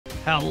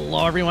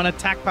Hello everyone,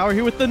 Atkpwr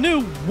here with the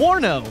new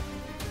WARNO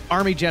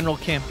Army General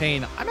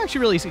campaign. I'm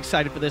actually really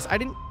excited for this. I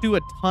didn't do a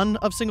ton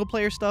of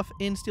single-player stuff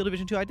in Steel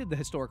Division 2. I did the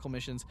historical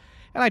missions,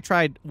 and I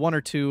tried one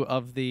or two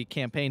of the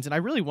campaigns, and I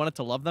really wanted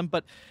to love them,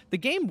 but the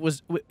game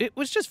was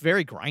just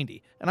very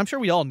grindy, and I'm sure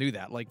we all knew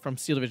that, like, from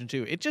Steel Division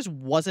 2. It just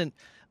wasn't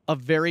a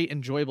very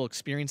enjoyable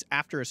experience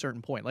after a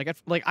certain point.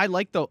 I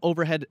like the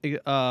overhead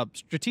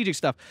strategic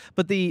stuff,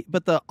 but the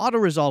auto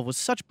resolve was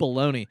such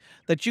baloney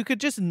that you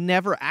could just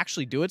never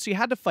actually do it. So you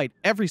had to fight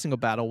every single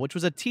battle, which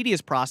was a tedious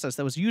process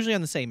that was usually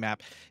on the same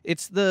map.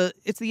 It's the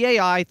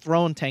AI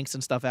throwing tanks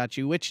and stuff at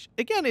you, which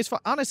again is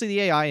honestly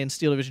the AI in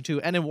Steel Division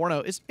 2 and in WARNO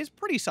is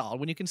pretty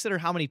solid when you consider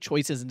how many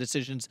choices and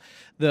decisions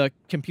the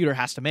computer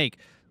has to make.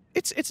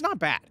 It's not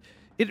bad.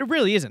 It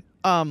really isn't.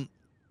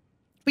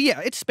 But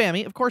yeah, it's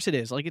spammy. Of course it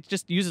is. Like, it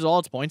just uses all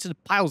its points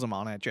and piles them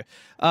on at you.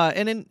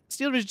 And in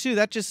Steel Division 2,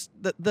 that just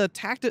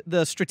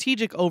the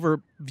strategic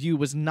overview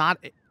was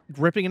not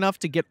gripping enough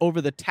to get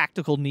over the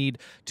tactical need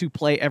to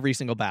play every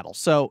single battle.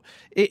 So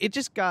it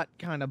just got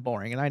kind of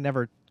boring, and I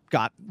never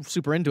got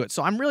super into it.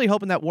 So I'm really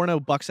hoping that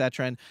WARNO bucks that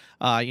trend.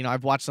 You know,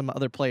 I've watched some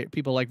other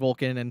people like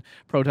Vulcan and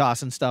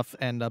Protoss and stuff,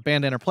 and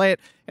Bandana play it,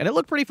 and it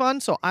looked pretty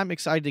fun. So I'm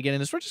excited to get in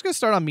this. We're just gonna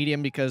start on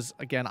medium because,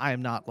 again, I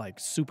am not like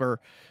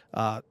super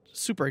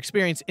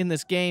experienced in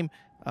this game.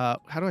 How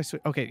do I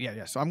switch? Okay,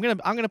 yeah. So I'm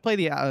gonna play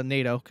the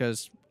NATO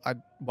because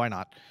why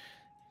not?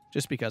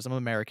 Just because I'm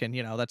American,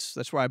 you know,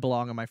 that's where I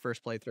belong on my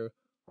first playthrough.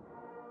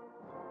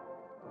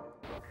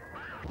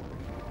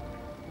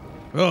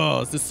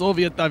 Oh, it's the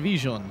Soviet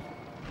division.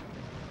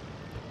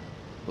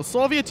 The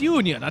Soviet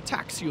Union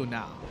attacks you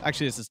now.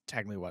 Actually, this is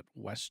technically what,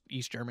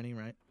 East Germany,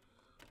 right?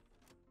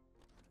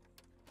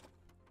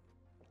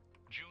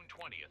 June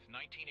 20th,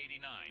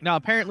 1989. Now,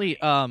 apparently,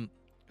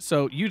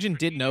 so Eugen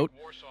did note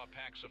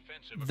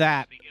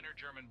that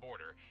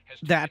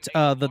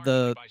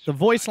the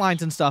voice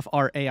lines and stuff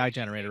are AI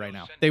generated right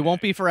now. They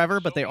won't be forever,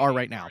 but they are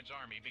right now.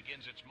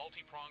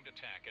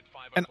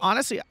 And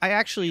honestly, I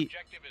actually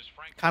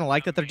kind of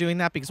like that they're doing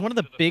that, because one of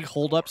the big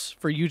holdups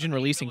for Eugen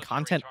releasing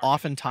content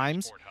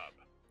oftentimes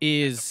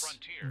is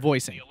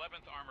voicing. The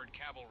 11th Armored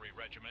Cavalry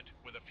Regiment,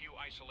 with a few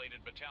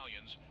isolated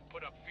battalions,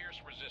 put up fierce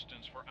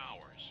resistance for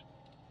hours.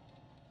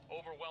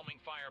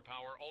 Overwhelming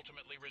firepower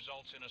ultimately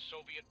results in a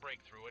Soviet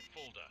breakthrough at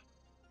Fulda.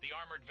 The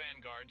armored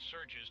vanguard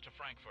surges to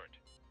Frankfurt.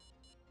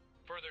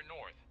 Further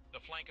north,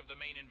 the flank of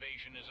the main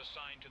invasion is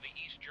assigned to the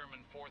East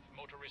German 4th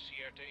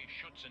Motorisierte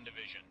Schützen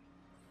Division.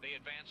 They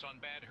advance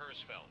on Bad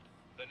Hersfeld.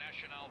 The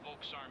National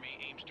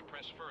Volksarmee aims to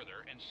press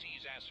further and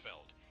seize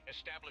Asfeld,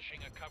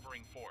 establishing a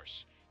covering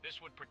force. This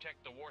would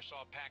protect the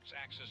Warsaw Pact's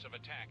axis of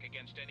attack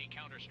against any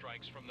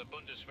counterstrikes from the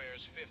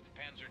Bundeswehr's 5th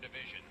Panzer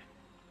Division.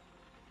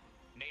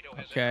 NATO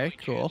has a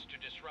chance to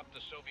disrupt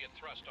the Soviet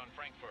thrust on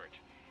Frankfurt.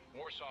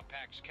 Warsaw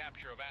Pact's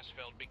capture of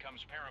Asfeld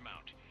becomes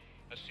paramount.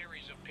 A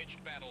series of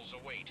pitched battles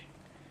await.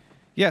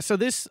 Yeah, so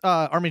this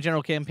Army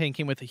General campaign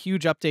came with a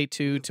huge update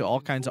too, to all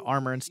kinds of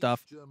armor and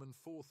stuff.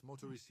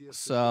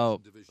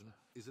 So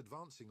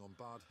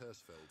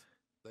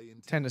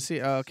tend to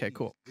see. Okay,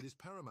 cool. It is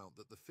paramount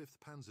that the 5th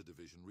Panzer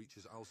Division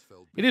reaches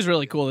Alsfeld. It is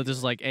really cool that this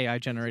is like AI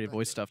generated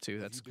voice stuff too.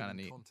 That's kind of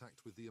neat.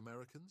 Contact with the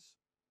Americans?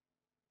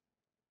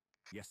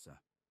 Yes, sir.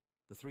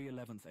 The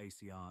 311th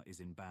ACR is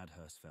in Bad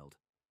Hersfeld.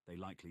 They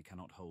likely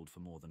cannot hold for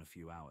more than a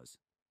few hours.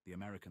 The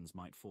Americans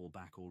might fall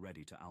back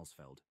already to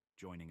Alsfeld,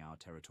 joining our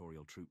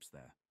territorial troops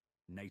there.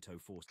 NATO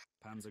force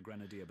Panzer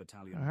Grenadier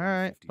Battalion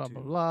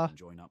 152 can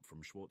join up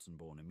from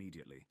Schwarzenborn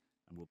immediately,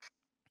 and will.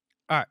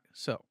 All right,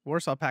 so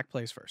Warsaw Pact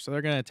plays first, so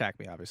they're gonna attack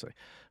me. Obviously,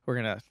 we're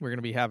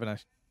gonna be having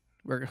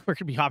we're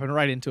gonna be hopping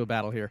right into a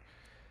battle here.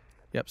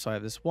 Yep. So I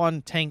have this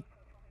one tank.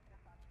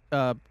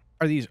 Are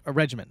these a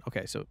regiment?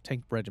 Okay, so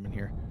tank regiment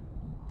here.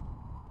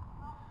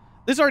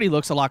 This already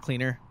looks a lot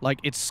cleaner. Like,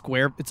 it's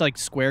square. It's like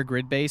square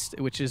grid based,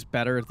 which is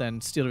better than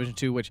Steel Division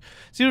 2. Which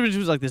Steel Division 2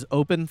 was like this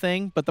open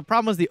thing, but the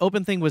problem was the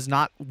open thing was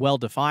not well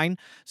defined,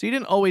 so you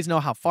didn't always know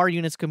how far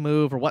units could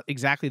move or what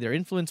exactly their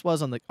influence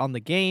was on the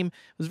game.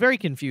 It was very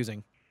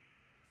confusing.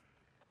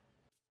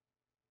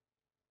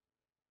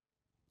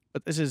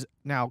 But this is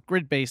now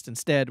grid-based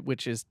instead,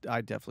 which is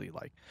I definitely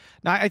like.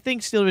 Now, I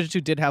think Steel Division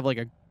 2 did have like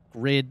a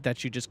grid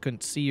that you just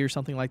couldn't see or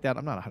something like that.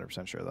 I'm not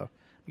 100% sure, though.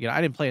 Again,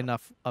 I didn't play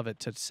enough of it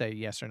to say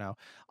yes or no.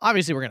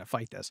 Obviously, we're going to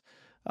fight this.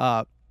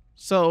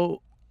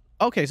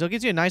 Okay, so it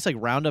gives you a nice like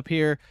roundup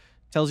here.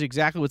 Tells you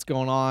exactly what's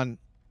going on.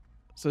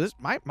 So this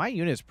my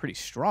unit is pretty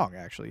strong,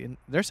 actually. And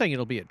they're saying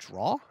it'll be a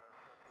draw?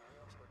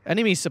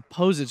 Enemy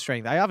supposed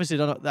strength. I obviously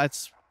don't know.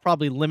 That's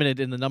probably limited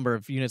in the number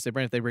of units they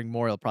bring. If they bring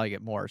more, they'll probably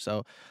get more.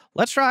 So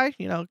let's try.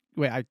 You know,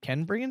 wait, I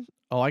can bring in?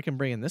 Oh, I can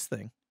bring in this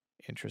thing.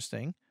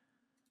 Interesting.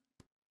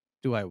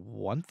 Do I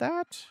want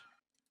that?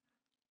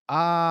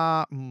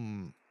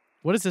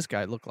 What does this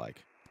guy look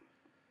like?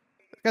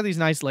 It's got these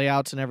nice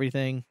layouts and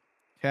everything.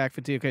 Attack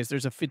fatigue. Okay, so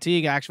there's a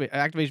fatigue.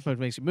 Activation mode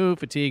makes you move.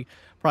 Fatigue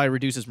probably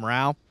reduces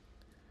morale.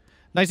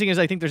 Nice thing is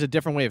I think there's a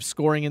different way of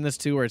scoring in this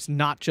too, where it's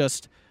not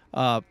just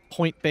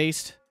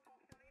point-based.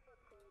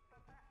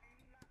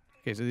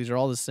 Okay, so these are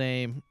all the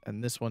same,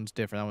 and this one's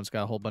different. That one's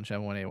got a whole bunch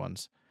of M1A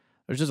ones.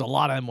 There's just a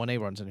lot of M1A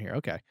ones in here.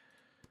 Okay.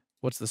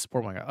 What's the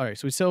support one? All right,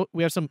 so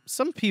we have some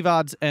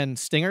PVODs and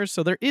stingers.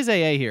 So there is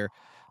AA here.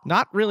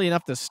 Not really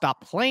enough to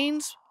stop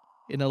planes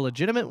in a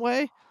legitimate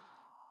way,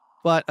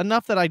 but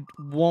enough that I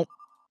won't.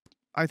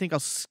 I think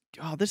I'll.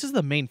 Oh, this is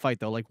the main fight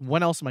though. Like,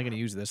 when else am I going to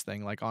use this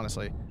thing? Like,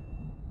 honestly.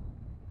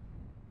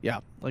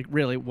 Yeah, like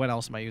really, when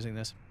else am I using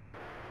this?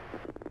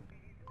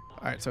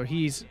 All right, so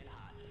he's.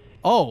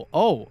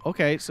 Oh,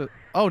 okay. So,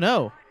 oh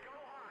no.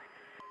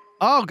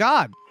 Oh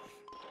God.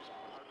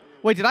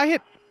 Wait, did I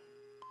hit?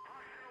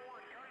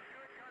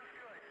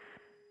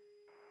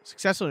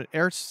 Successful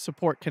air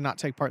support cannot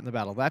take part in the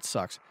battle. That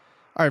sucks.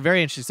 All right,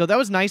 very interesting. So that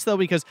was nice, though,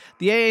 because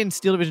the AA in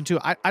Steel Division 2,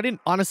 I didn't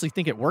honestly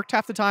think it worked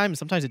half the time.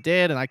 Sometimes it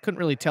did, and I couldn't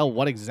really tell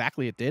what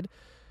exactly it did.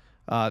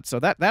 So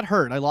that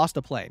hurt. I lost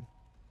a plane.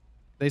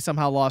 They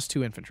somehow lost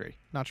 2 infantry.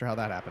 Not sure how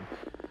that happened.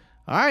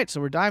 All right,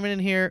 so we're diving in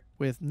here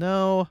with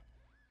no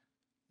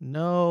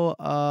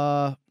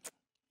air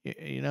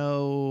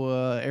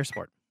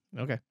support.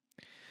 Okay.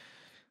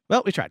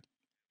 Well, we tried.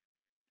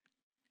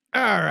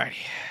 All right.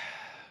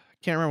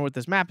 Can't remember what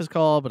this map is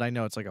called, but I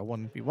know it's like a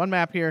 1v1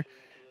 map here.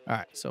 All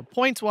right, so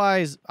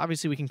points-wise,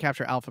 obviously we can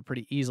capture Alpha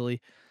pretty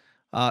easily.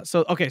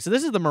 So this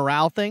is the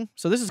morale thing.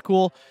 So this is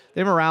cool.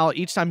 The morale,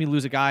 each time you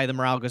lose a guy, the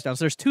morale goes down.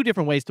 So there's 2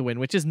 different ways to win,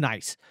 which is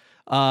nice.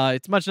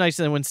 It's much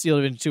nicer than when Steel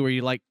Division 2,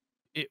 where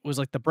it was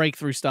like the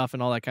breakthrough stuff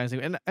and all that kind of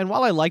thing. And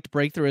while I liked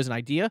breakthrough as an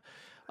idea,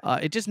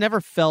 it just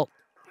never felt,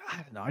 I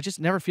don't know, I just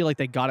never feel like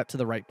they got it to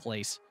the right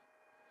place.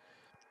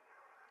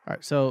 All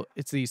right, so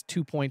it's these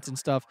 2 points and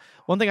stuff.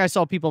 One thing I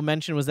saw people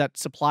mention was that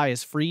supply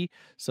is free,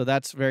 so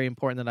that's very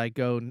important that I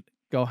go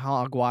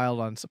hog wild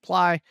on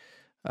supply.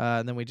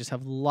 And then we just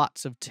have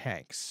lots of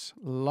tanks.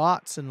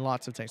 Lots and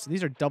lots of tanks. So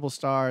these are double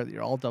star.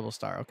 They're all double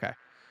star. Okay.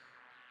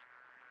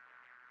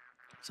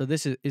 So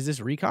this is this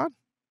recon?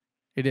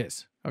 It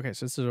is. Okay,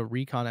 so this is a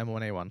recon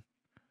M1A1.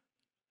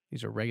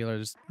 These are regular.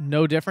 There's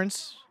no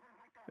difference.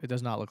 It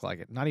does not look like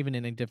it. Not even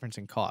any difference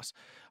in cost.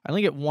 I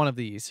only get 1 of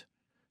these.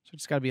 So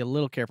just got to be a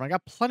little careful. I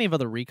got plenty of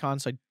other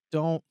recons, so I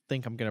don't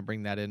think I'm going to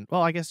bring that in.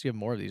 Well, I guess you have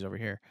more of these over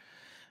here.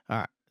 All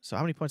right. So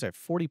how many points? I have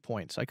 40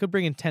 points. I could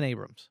bring in 10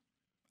 Abrams.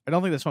 I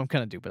don't think that's what I'm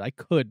going to do, but I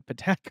could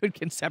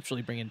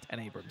conceptually bring in 10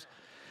 Abrams.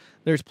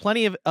 There's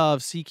plenty of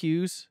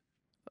CQs,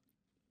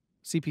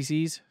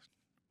 CPCs,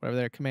 whatever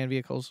they're, command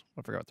vehicles.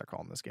 I forgot what they're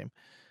called in this game.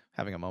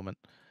 Having a moment.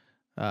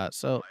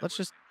 So let's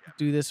just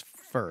do this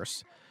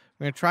first.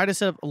 We're going to try to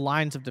set up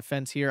lines of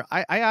defense here.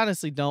 I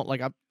honestly don't,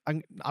 like,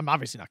 I'm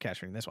obviously not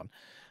capturing this one.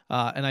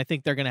 And I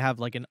think they're going to have,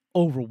 like, an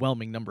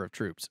overwhelming number of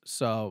troops.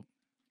 So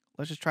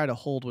let's just try to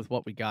hold with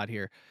what we got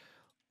here.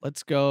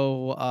 Let's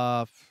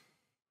go,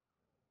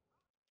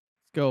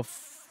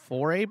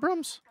 4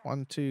 Abrams.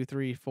 1, 2,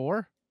 3,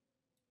 4.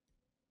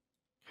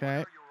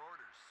 Okay.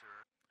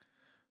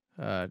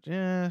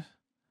 Yeah.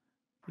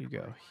 You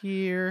go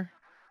here,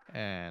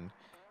 and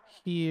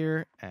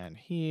here, and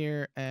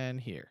here,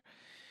 and here.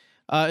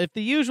 If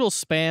the usual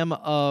spam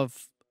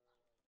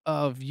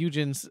of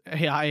Eugen's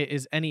AI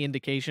is any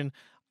indication,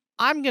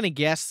 I'm gonna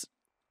guess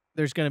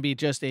there's gonna be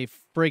just a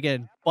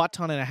friggin' butt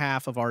ton and a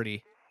half of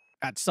arty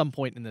at some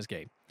point in this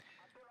game.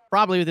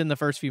 Probably within the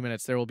first few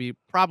minutes, there will be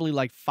probably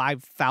like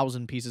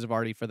 5,000 pieces of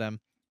arty for them.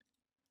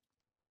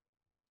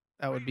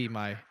 That'd be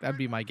my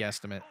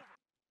guesstimate.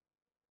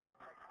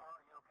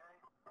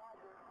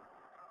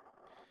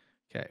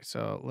 Okay,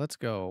 so let's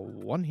go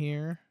 1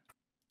 here.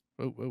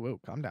 Whoa,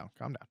 calm down.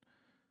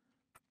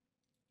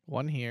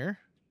 1 here.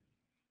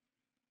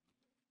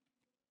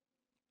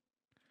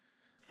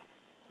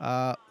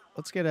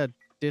 Let's get a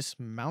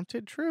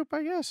dismounted troop,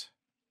 I guess.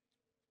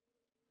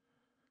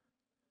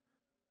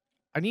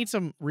 I need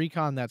some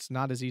recon that's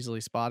not as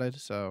easily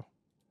spotted, so.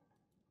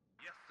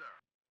 Yes,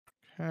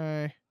 sir.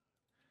 Okay.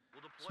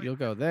 So you'll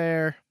go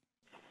there.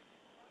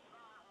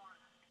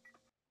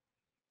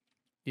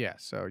 Yeah,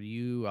 so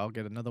I'll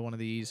get another one of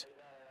these. I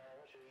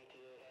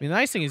mean, the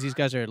nice thing is these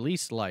guys are at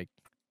least, like,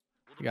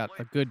 you got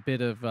a good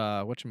bit of,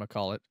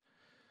 whatchamacallit,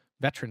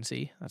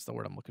 veterancy. That's the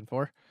word I'm looking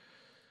for.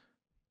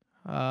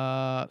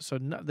 So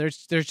no,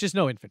 there's just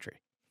no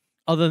infantry.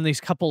 Other than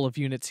these couple of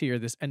units here,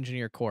 this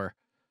engineer corps.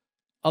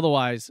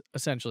 Otherwise,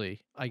 essentially,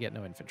 I get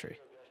no infantry.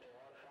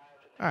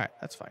 All right,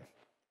 that's fine.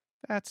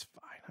 That's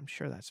fine. I'm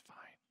sure that's fine.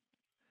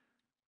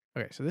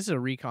 Okay, so this is a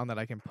recon that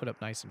I can put up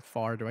nice and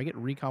far. Do I get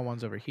recon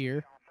ones over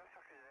here?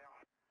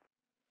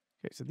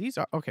 Okay, so these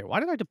are... Okay,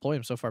 why did I deploy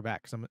them so far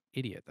back? Because I'm an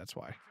idiot, that's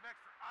why.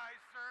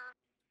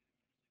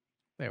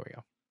 There we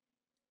go.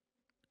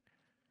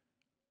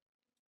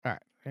 All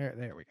right,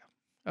 there we go.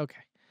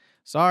 Okay.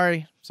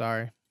 Sorry.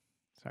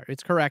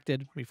 It's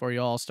corrected before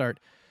you all start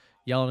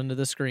yelling into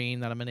the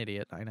screen that I'm an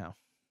idiot. I know.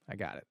 I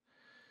got it.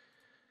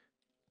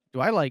 Do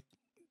I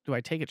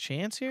take a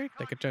chance here?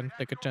 Take a chance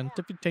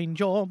if you change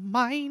your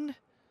mind.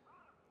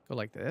 Go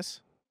like this.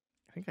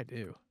 I think I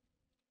do.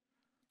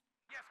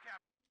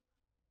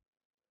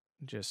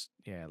 Just,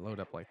 yeah, load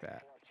up like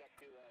that.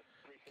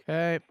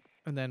 Okay.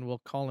 And then we'll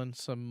call in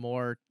some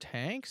more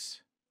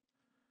tanks.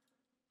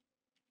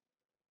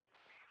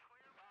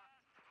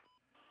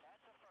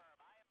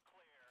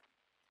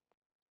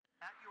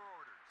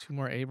 2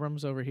 more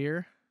Abrams over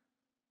here.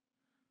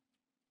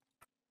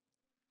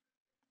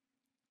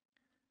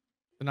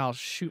 Then I'll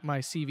shoot my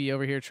CV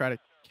over here, try to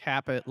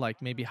cap it,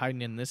 like maybe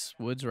hiding in this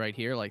woods right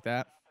here, like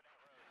that.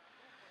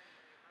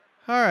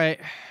 All right.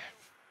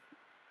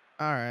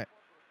 All right.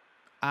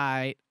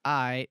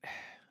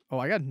 Oh,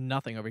 I got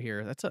nothing over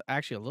here. That's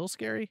actually a little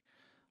scary.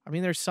 I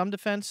mean, there's some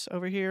defense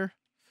over here.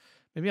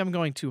 Maybe I'm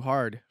going too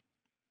hard.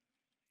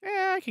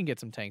 Yeah, I can get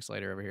some tanks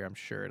later over here. I'm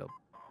sure it'll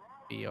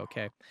be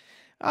okay.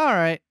 All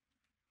right.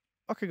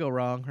 What could go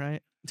wrong,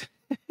 right?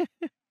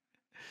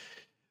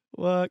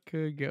 What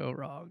could go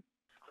wrong?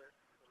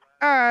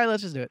 All right,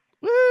 let's just do it.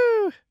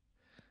 Woo!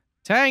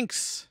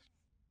 Tanks.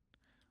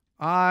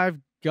 I've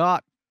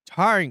got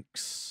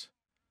tanks.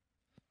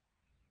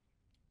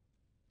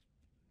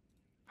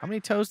 How many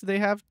toes do they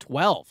have?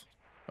 12.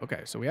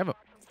 Okay, so we have a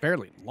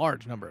fairly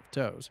large number of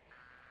toes.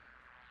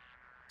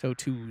 Toe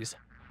twos.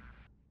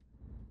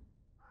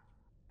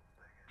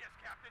 Yes,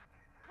 Captain.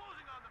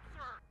 Closing on them,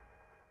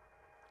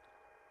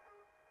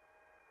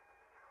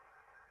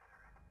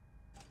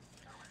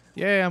 sir.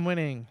 Yay, I'm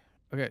winning.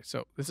 Okay,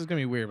 so this is going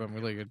to be weird, but I'm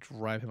really going to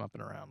drive him up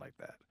and around like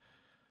that.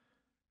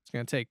 It's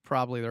going to take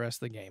probably the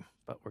rest of the game,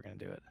 but we're going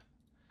to do it.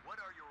 What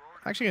are your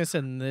orders? I'm actually going to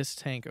send this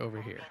tank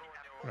over here.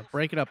 I'm going to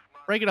break it up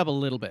a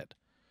little bit.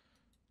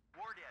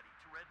 War Daddy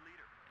to Red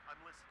Leader. I'm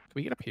listening. Can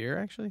we get up here,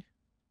 actually?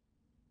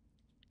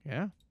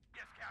 Yeah.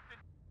 Yes, Captain.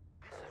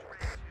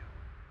 This is Red 2.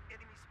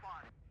 Enemy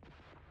spotted.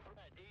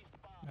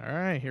 All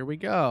right, here we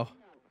go.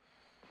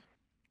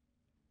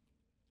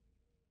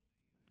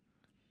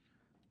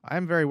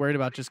 I'm very worried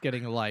about just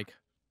getting like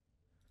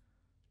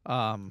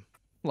what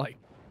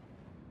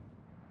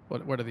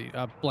are the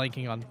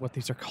blanking on what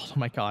these are called. Oh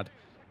my god.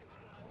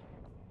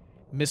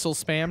 Missile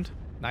spammed.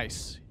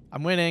 Nice.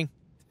 I'm winning.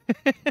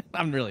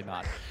 I'm really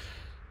not.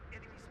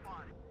 Enemy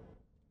spotted.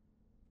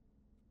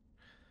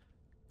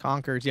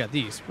 Conquers. Yeah,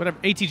 these. Whatever.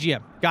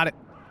 ATGM. Got it.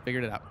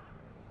 Figured it out.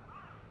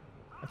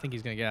 I think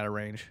he's going to get out of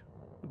range.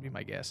 Would be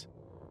my guess.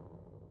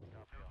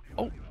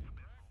 Oh.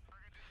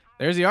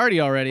 There's the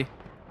arty already. I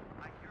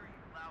hear you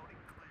loud and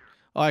clear.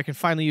 Oh, I can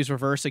finally use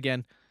reverse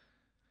again.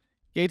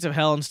 Gates of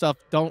Hell and stuff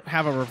don't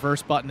have a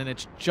reverse button, and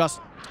it's just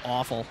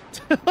awful.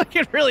 Like,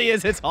 it really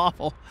is. It's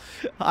awful.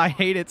 I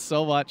hate it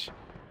so much.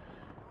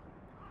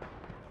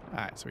 All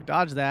right, so we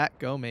dodge that.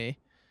 Go me.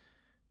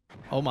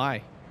 Oh,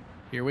 my.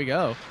 Here we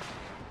go.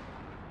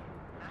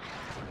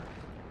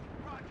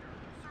 Roger.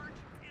 Search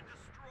and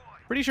destroy.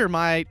 Pretty sure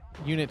my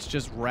units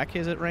just wreck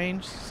his at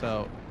range,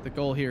 so the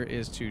goal here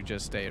is to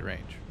just stay at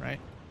range,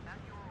 right? At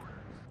your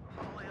orders.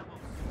 All ammo.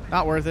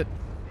 Not worth it.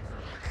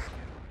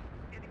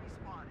 Enemy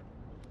spotted.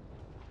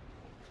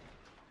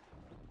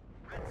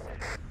 Red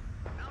 6.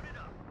 Mount it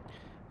up.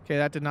 Okay,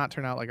 that did not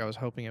turn out like I was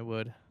hoping it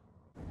would.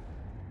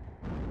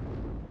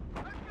 I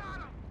got him.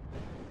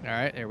 All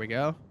right, there we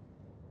go.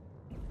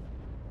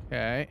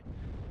 Okay.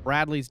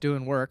 Bradley's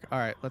doing work. All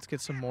right, let's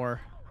get some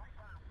more.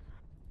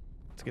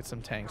 Let's get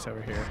some tanks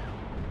over here.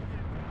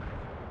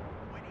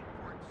 Waiting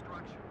for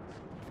instructions.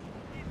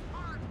 It's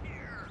hard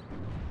here.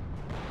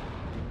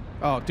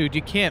 Oh, dude,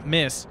 you can't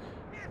miss.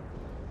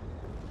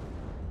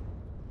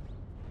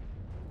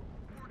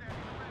 War Daddy to Red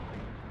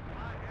Leader.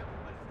 I am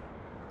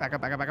listening. Back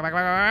up, back up, back up, back up,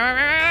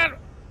 back up.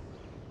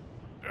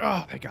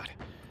 Oh, thank God.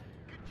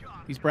 Good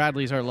job. These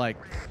Bradleys are like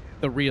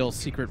the real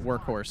secret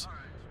workhorse. All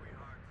right,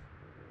 sweetheart.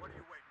 What are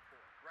you waiting for?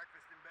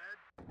 Breakfast in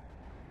bed?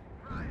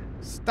 Ryan,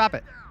 Stop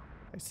it. down.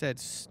 I said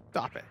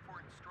stop it. For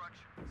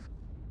instructions.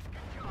 Good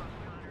job,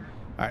 Gunner.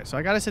 All right, so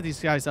I got to set these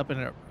guys up in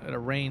at a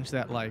range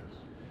that, like...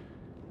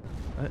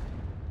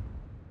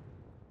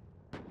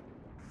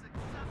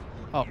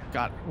 Oh,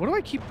 God. What do I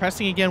keep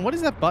pressing again? What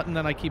is that button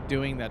that I keep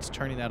doing that's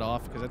turning that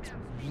off? Because that's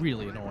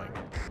really annoying.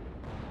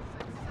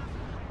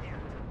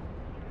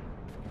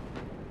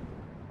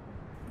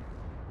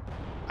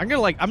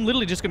 I'm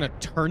literally just going to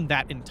turn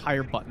that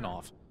entire button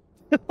off.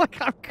 Like,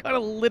 I'm going to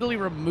literally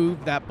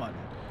remove that button.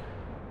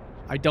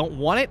 I don't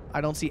want it. I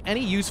don't see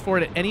any use for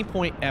it at any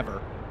point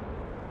ever.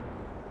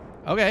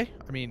 Okay.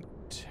 I mean,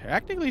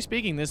 technically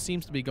speaking, this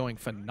seems to be going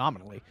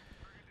phenomenally.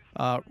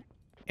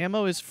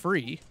 Ammo is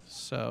free,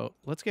 so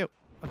let's get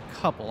a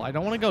couple. I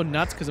don't want to go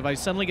nuts, because if I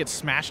suddenly get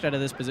smashed out of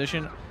this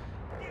position,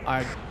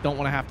 I don't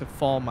want to have to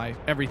fall my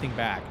everything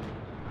back.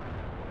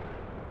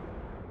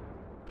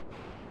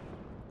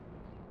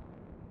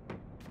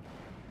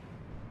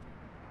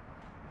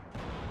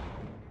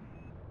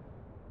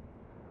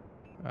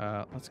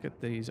 Let's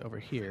get these over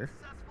here.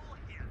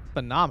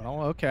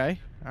 Phenomenal. Okay.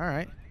 All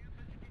right.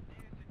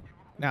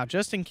 Now,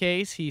 just in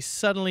case he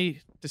suddenly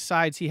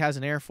decides he has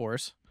an air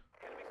force,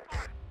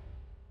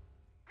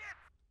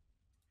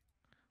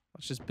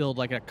 let's just build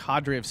like a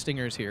cadre of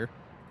stingers here.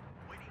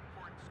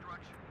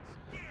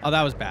 Oh,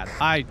 that was bad.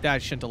 I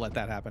shouldn't have let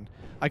that happen.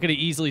 I could have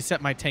easily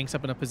set my tanks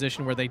up in a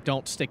position where they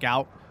don't stick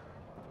out.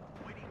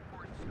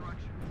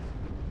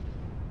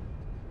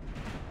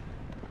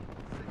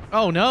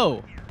 Oh,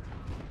 no.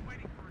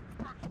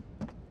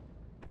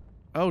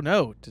 Oh,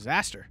 no.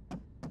 Disaster.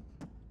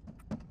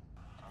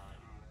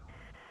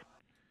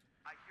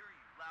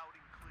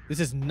 This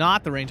is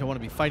not the range I want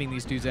to be fighting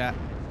these dudes at.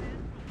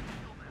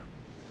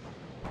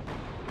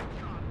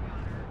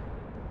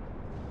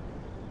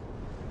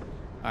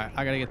 All right,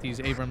 I got to get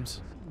these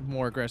Abrams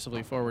more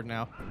aggressively forward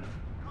now.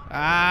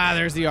 Ah,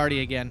 there's the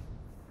arty again.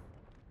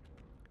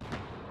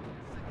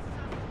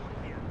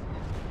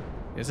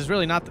 This is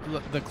really not...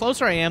 The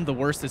closer I am, the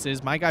worse this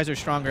is. My guys are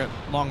stronger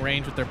at long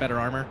range with their better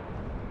armor.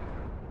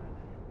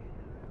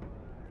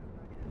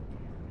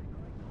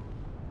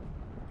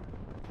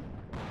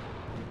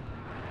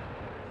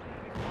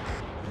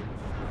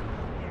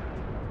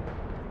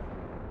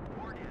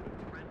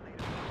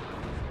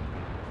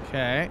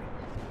 Okay.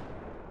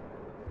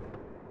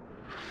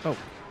 Oh,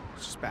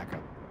 let's just back up.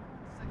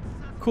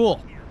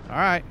 Cool. All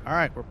right.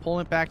 We're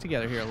pulling it back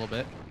together here a little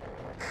bit.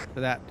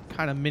 For that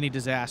kind of mini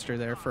disaster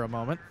there for a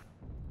moment.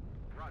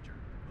 Roger.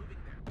 Moving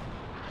there.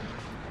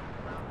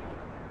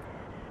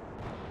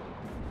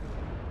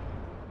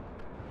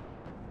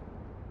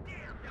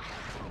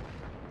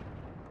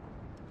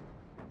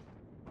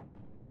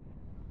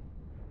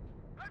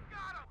 I've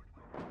got him.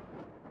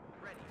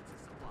 Ready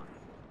to supply.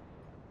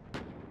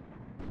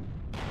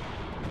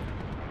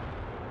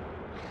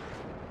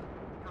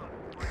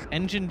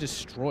 Engine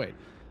destroyed.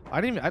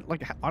 I didn't even,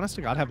 like, honest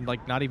to God, have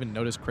like not even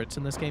noticed crits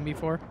in this game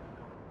before.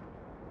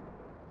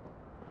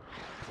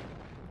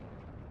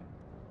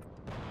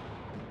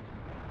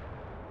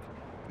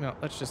 No,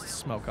 let's just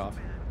smoke off.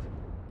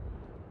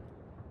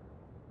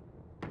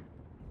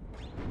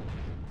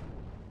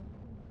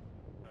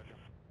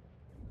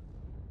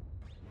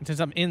 And since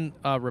I'm in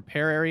a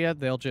repair area,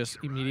 they'll just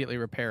immediately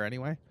repair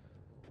anyway.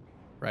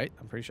 Right?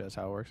 I'm pretty sure that's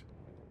how it works.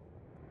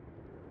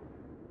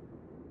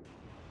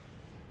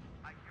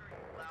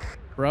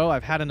 Bro,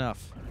 I've had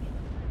enough.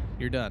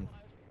 You're done.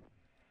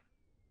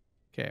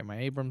 Okay, my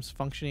Abrams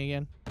functioning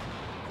again.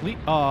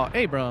 Oh,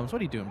 Abrams, what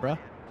are you doing, bro?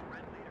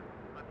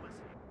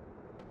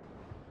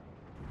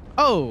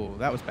 Oh,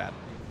 that was bad.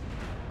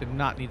 Did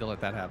not need to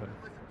let that happen.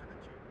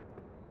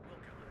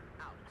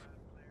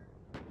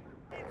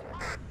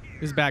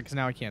 This is bad because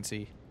now I can't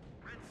see.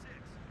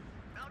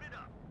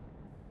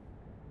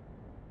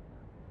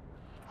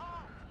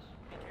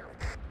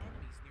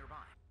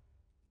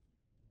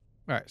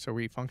 Alright, so are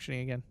we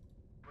functioning again?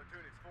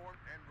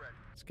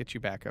 Let's get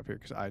you back up here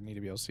because I need to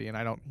be able to see, and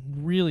I don't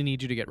really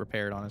need you to get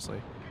repaired, honestly.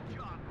 Good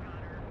job,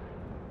 Gunner.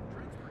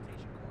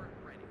 Transportation core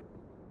ready.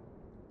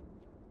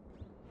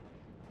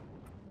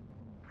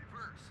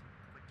 Reverse,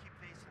 but keep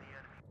facing the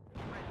enemy.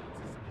 Ready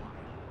to supply.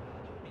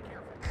 Be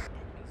careful.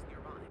 Enemies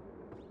nearby.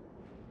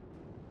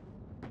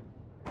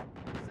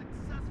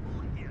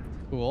 Successful hit.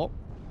 Cool.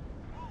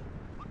 Move,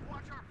 but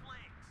watch our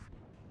flanks.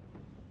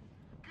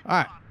 Good All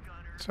right. job,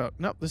 Gunner. So,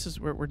 nope, this is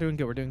we're doing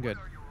good. We're doing good.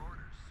 What are your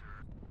orders, sir?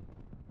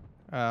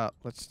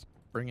 Let's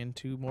bring in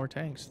 2 more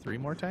tanks. 3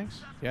 more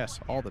tanks? Yes,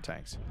 all the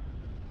tanks.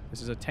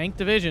 This is a tank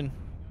division.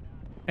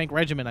 Tank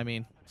regiment, I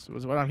mean. This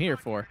is what I'm here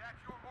for.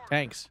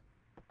 Tanks.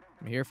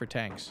 I'm here for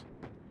tanks.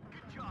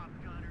 Good job,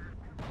 Gunner.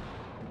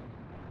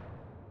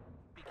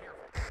 Be careful.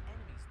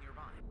 Enemies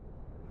nearby.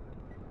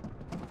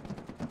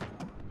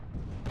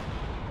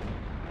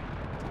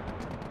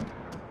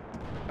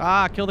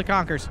 Ah, kill the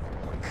conkers.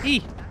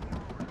 E.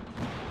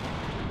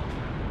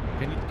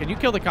 Can you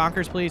kill the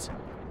conkers, please?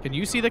 Can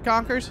you see the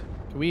conkers?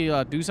 Can we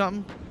do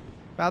something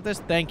about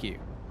this? Thank you.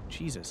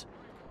 Jesus.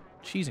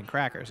 Cheese and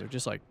crackers. They're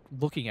just like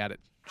looking at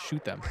it.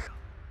 Shoot them.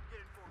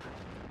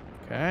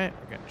 Okay,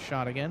 we're getting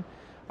shot again.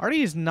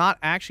 Arty is not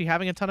actually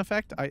having a ton of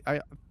effect.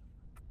 I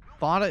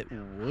thought it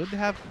would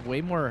have way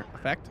more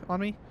effect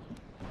on me.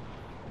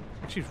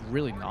 Actually, it's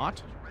really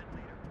not.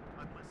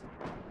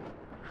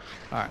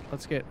 All right,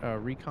 let's get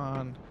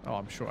recon. Oh,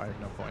 I'm sure I have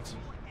no points.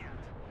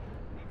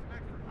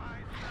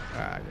 All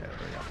right, yeah, there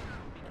we go.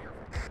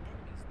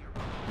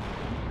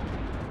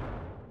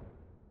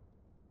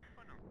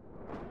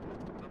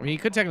 I mean, he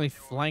could technically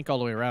flank all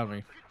the way around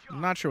me.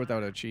 I'm not sure what that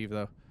would achieve,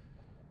 though.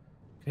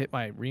 Hit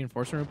my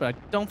reinforcement route, but I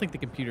don't think the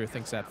computer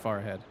thinks that far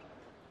ahead.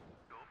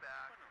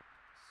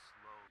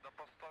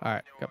 All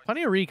right, got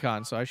plenty of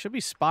recon, so I should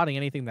be spotting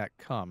anything that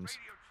comes.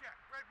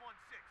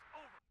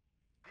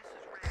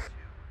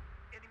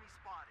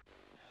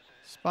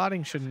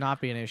 Spotting should not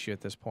be an issue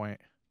at this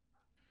point.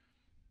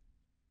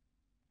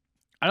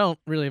 I don't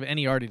really have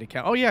any arty to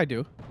count. Oh, yeah, I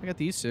do. I got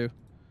these 2.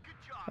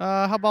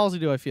 How ballsy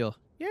do I feel?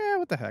 Yeah,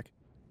 what the heck?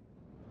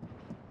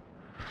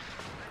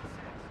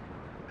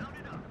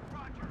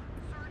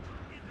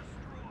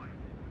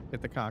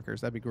 Hit the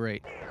conkers. That'd be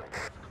great.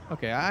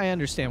 Okay, I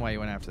understand why you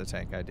went after the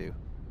tank. I do.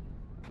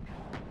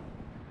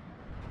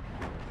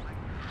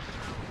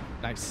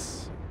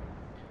 Nice.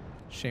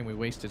 Shame we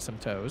wasted some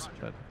toes,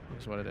 but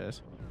here's what it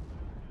is.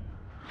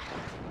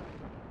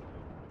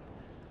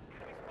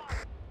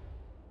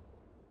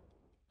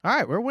 All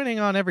right, we're winning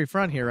on every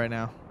front here right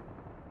now.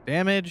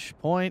 Damage,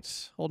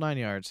 points, whole 9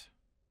 yards.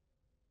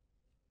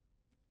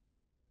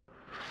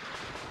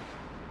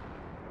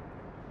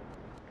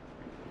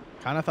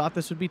 Kind of thought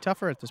this would be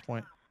tougher at this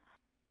point.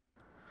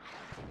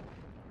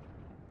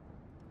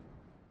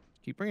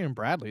 Keep bringing in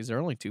Bradleys. They're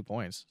only 2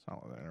 points.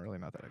 So they're really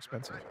not that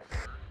expensive.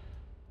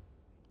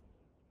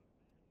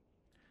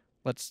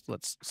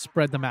 Let's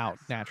spread them out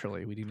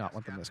naturally. We do not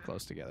want them this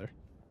close together.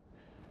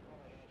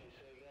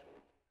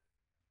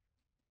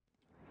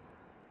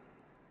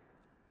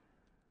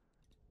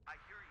 I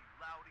hear you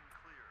loud and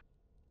clear.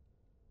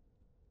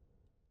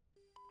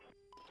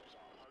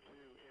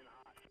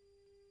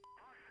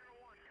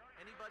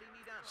 Anybody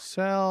need ammo?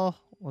 Sell.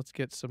 Let's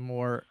get some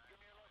more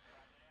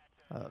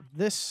of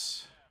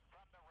this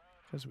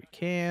because we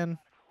can.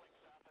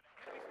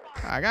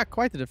 I got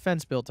quite the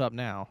defense built up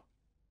now.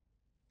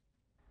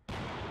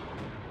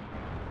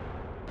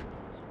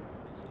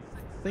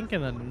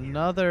 Thinking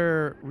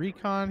another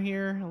recon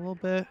here a little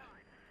bit. If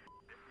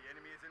the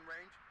enemy is in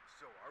range,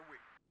 so are we.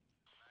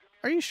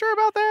 Are you sure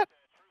about that?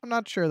 I'm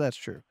not sure that's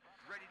true.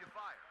 Ready to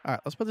fire. All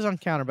right, let's put this on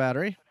counter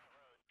battery.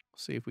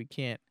 See if we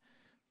can't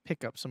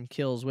pick up some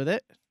kills with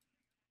it.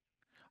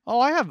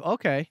 Oh, I have,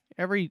 okay.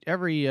 Every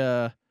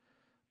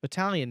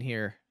battalion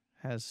here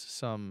has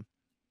some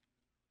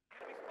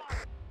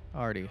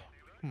already.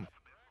 All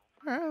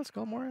right, let's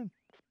go more in.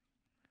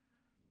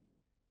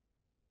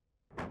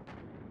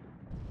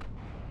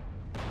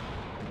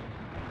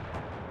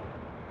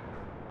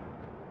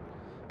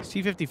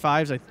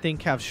 T-55s, I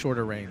think, have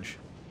shorter range,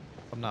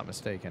 if I'm not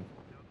mistaken.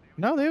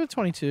 No, they have a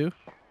 22.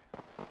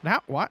 Now,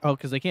 why? Oh,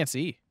 because they can't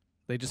see.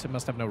 They just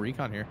must have no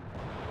recon here.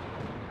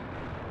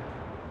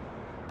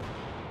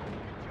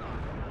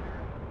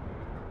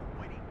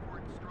 Waiting for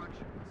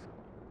instructions.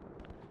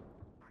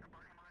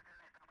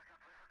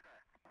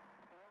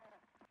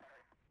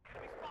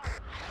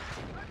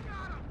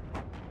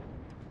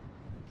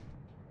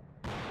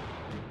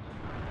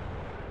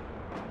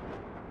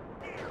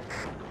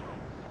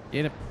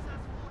 Get him.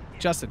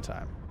 Just in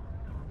time.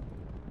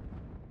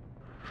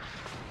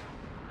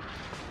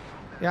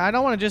 Yeah, I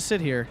don't want to just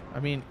sit here. I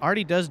mean,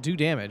 Artie does do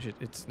damage.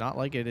 It's not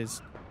like it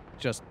is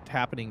just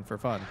happening for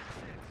fun.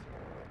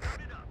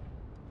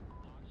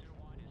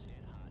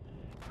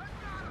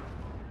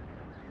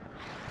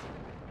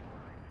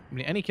 I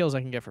mean, any kills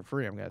I can get for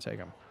free, I'm going to take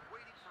them.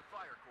 Waiting for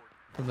fire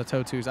coordinates. From the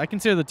TOW2s. I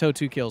consider the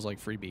TOW2 kills like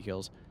freebie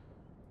kills.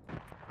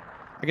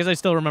 I guess I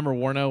still remember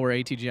WARNO where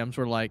ATGMs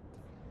were like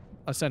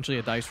essentially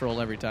a dice roll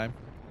every time.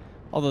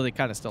 Although they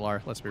kind of still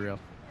are, let's be real.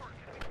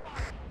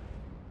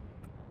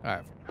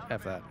 Alright,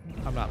 F that.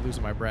 I'm not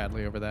losing my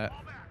Bradley over that.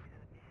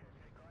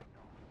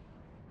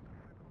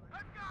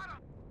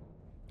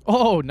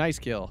 Oh, nice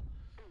kill.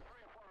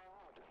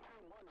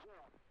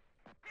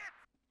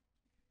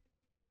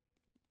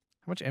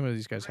 How much ammo do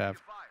these guys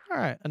have?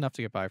 Alright, enough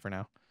to get by for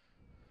now.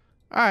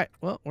 Alright,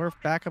 well, we're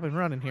back up and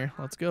running here.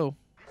 Let's go.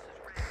 This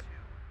is Red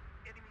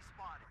 2. Enemy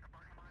spotted.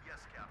 Yes,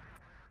 Captain.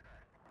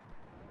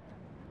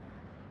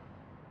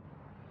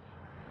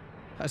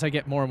 As I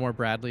get more and more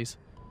Bradleys,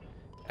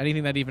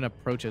 anything that even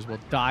approaches will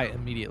die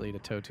immediately to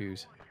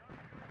TOW2s.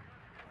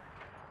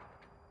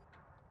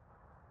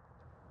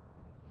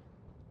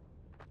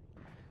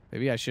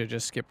 Maybe I should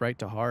just skip right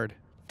to hard.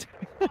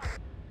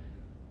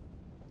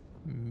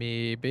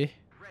 Maybe.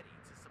 Ready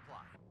to supply.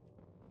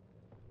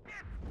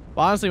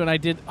 But honestly, when I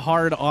did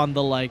hard on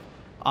the like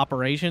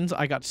operations,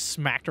 I got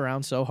smacked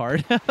around so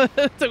hard.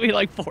 It took me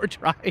like 4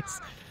 tries.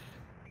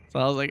 So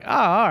I was like, oh,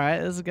 all right,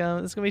 this is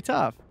gonna be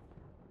tough.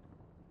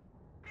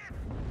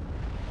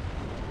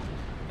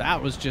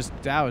 That was just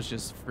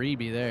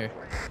freebie there.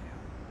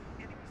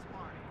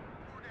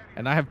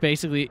 And I have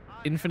basically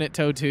infinite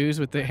TOW2s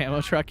with the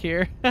ammo truck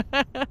here.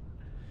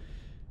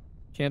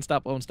 Can't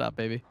stop, won't stop,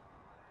 baby.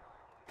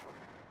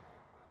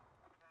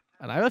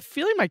 And I have a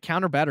feeling my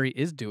counter battery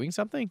is doing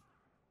something.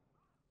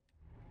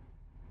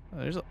 Oh,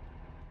 there's a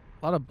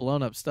lot of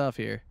blown up stuff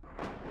here.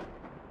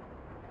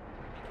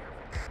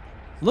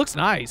 Looks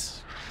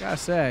nice, gotta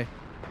say.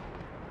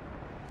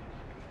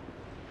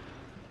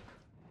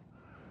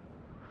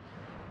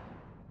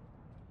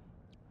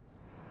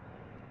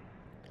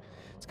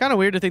 It's kind of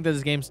weird to think that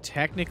this game's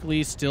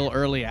technically still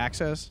early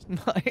access.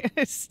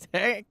 It's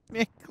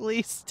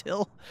technically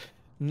still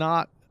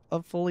not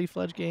a fully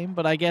fledged game,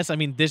 but I guess, I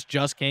mean, this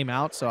just came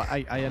out, so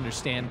I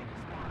understand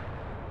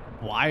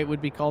why it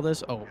would be called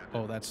this. Oh,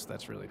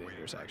 that's really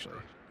dangerous, actually.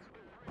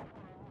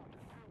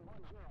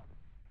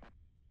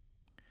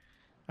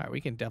 All right, we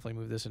can definitely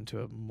move this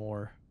into a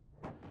more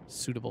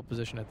suitable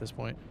position at this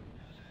point.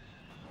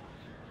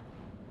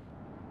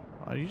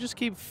 Oh, you just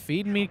keep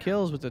feeding me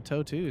kills with the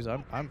TOW2s.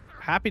 I'm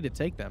happy to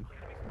take them.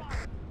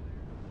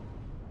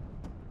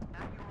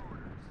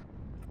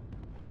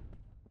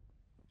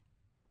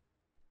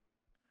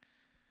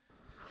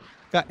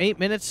 Got 8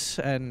 minutes,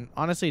 and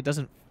honestly, it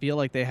doesn't feel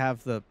like they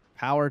have the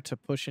power to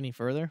push any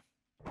further.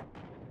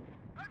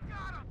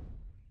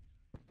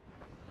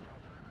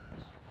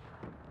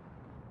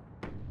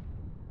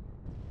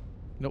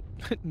 Nope,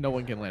 no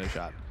one can land a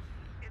shot.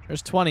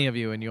 There's 20 of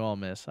you, and you all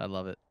miss. I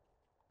love it.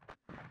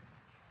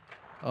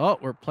 Oh,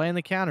 we're playing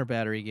the counter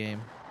battery game.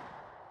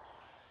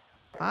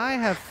 I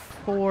have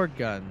 4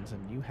 guns,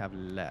 and you have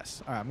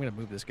less. All right, I'm going to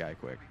move this guy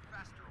quick.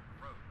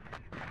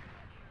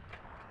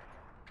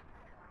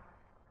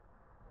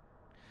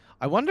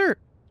 I wonder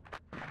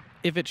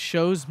if it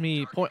shows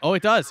me point. Oh,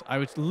 it does. I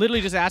was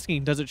literally just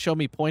asking, does it show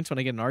me points when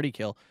I get an arty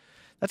kill?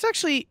 That's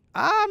actually...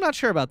 I'm not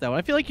sure about that one.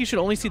 I feel like you should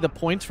only see the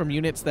points from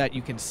units that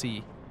you can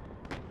see.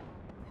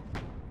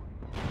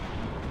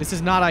 This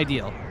is not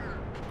ideal.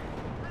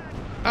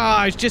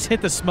 Ah, I just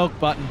hit the smoke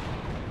button.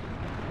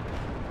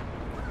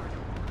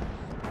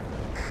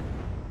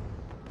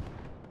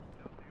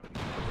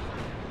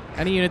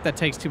 Any unit that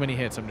takes too many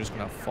hits, I'm just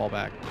going to fall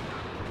back.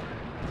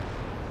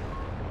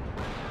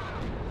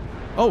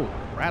 Oh,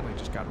 Bradley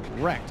just got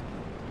wrecked.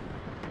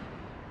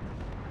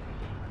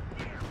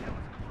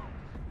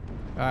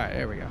 All right,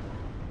 there we go.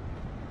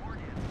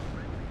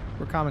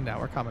 We're calming down.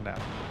 We're calming down.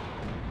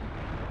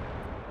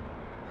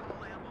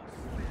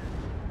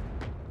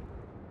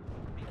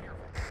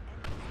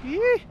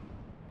 Yee.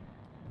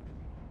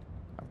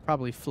 I'm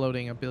probably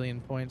floating a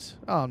billion points.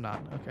 Oh, I'm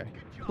not. Okay.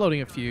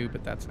 Floating a few,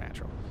 but that's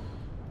natural.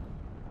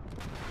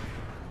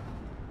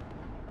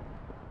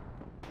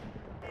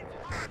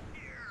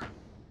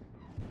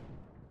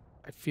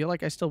 I feel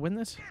like I still win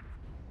this.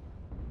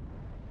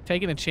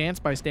 Taking a chance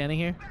by standing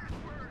here.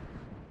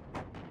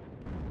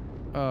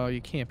 Oh,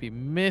 you can't be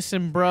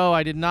missing, bro.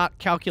 I did not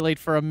calculate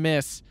for a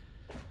miss.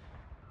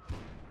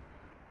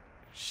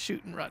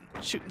 Shoot and run.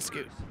 Shoot and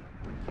scoot.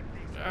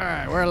 All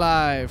right, we're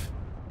alive.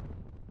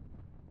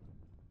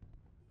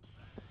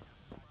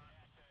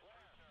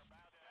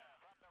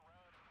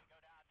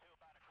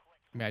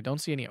 I mean, I don't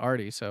see any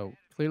arty, so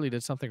clearly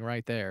did something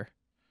right there.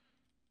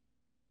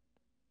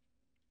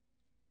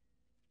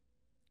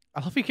 I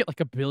love you get like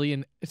a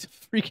billion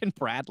freaking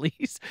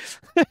Bradleys.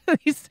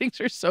 These things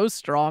are so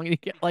strong, and you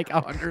get like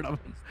 100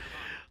 of them.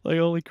 Like,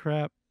 holy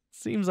crap.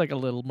 Seems like a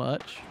little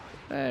much.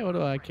 Hey, what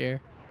do I care?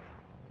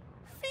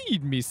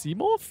 Feed me,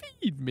 Seymour.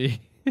 Feed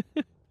me.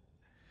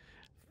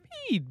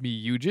 Feed me,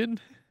 Eugen.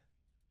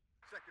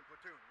 Second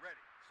platoon ready,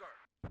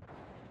 sir.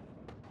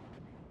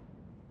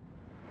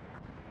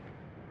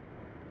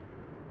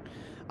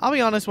 I'll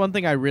be honest, one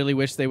thing I really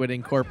wish they would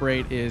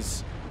incorporate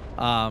is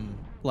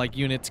like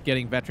units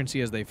getting veterancy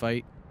as they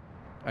fight.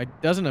 It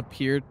doesn't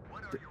appear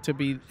to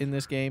be in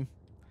this game,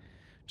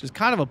 which is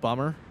kind of a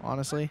bummer,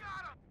 honestly.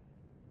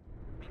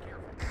 Be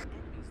careful.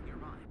 Enemies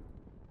nearby.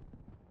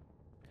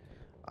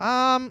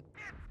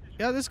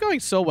 Yeah, this is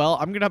going so well.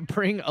 I'm gonna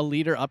bring a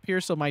leader up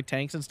here so my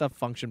tanks and stuff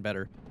function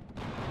better.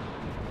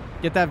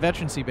 Get that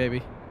veterancy,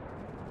 baby.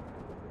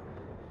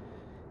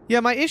 Yeah,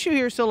 my issue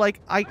here, so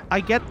like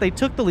I get they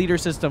took the leader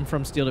system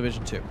from Steel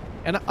Division 2.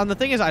 And the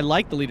thing is, I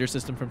like the leader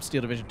system from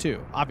Steel Division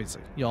 2,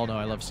 obviously. You all know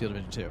I love Steel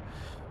Division 2.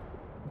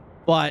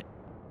 But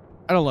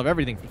I don't love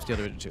everything from Steel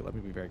Division 2. Let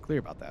me be very clear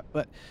about that.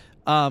 But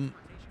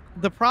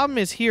the problem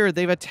is here,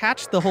 they've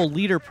attached the whole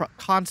leader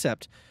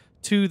concept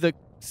to the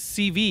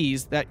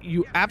CVs that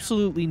you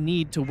absolutely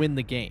need to win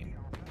the game.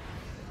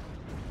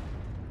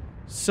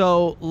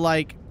 So,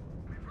 like,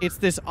 it's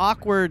this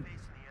awkward...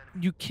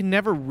 You can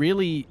never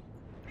really...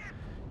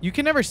 You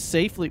can never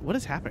safely... What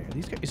is happening? Are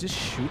these guys... Is this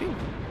shooting?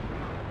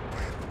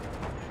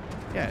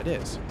 Yeah, it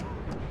is.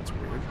 That's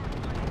weird.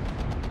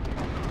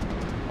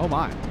 Oh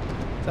my.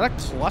 Is that a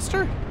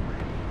cluster?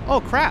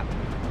 Oh crap.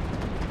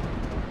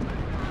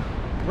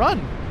 Run.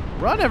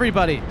 Run,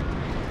 everybody.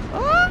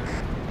 Ah!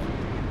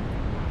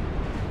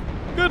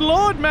 Good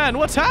lord, man.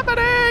 What's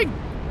happening?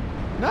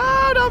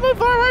 No, don't move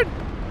forward.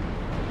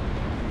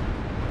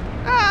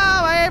 Ah,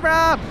 my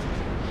Abrams.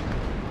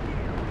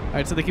 All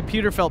right, so the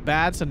computer felt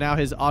bad, so now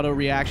his auto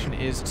reaction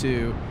is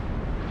to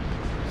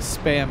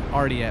spam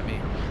arty at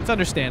me. It's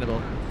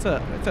understandable. It's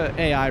a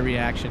AI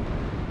reaction.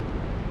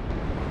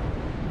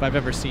 If I've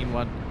ever seen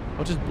one.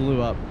 What just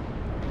blew up?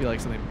 I feel like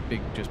something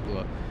big just blew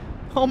up.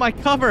 Oh, my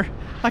cover!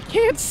 I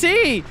can't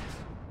see!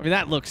 I mean,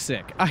 that looks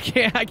sick. I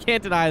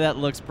can't deny that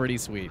looks pretty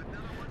sweet.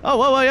 Oh,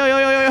 whoa, whoa, yo, yo,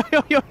 yo, yo,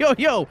 yo, yo, yo,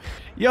 yo!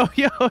 Yo,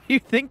 yo, you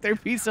think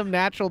there'd be some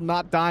natural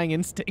not dying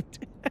instinct?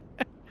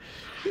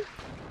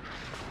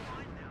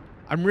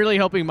 I'm really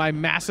hoping my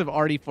massive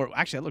arty force...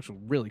 Actually, that looks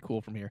really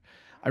cool from here.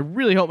 I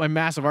really hope my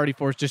massive arty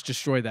force just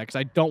destroyed that, because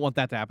I don't want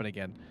that to happen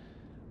again.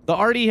 The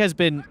arty has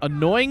been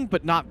annoying,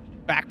 but not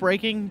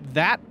backbreaking.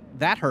 That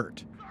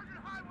hurt.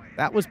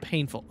 That was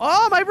painful.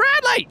 Oh, my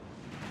Bradley!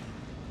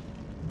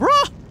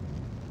 Bruh!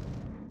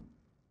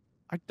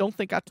 I don't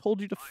think I told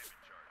you to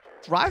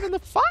drive in the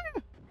fire.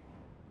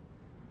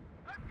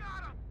 All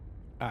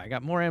right, I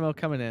got more ammo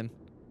coming in.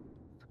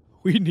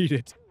 We need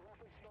it.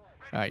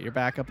 All right, you're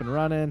back up and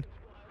running.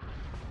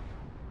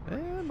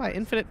 My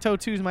infinite TOW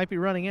 2s might be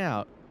running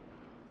out.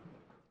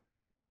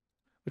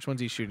 Which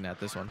one's he shooting at?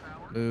 This one.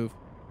 Move.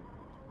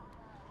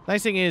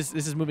 Nice thing is,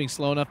 this is moving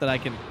slow enough that I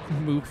can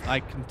move. I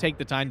can take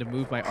the time to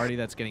move my arty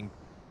that's getting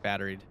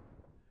batteried.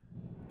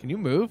 Can you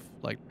move?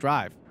 Like,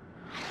 drive.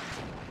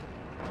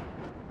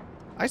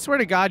 I swear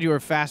to God you were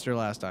faster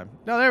last time.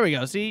 No, there we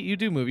go. See, you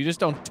do move. You just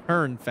don't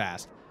turn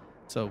fast.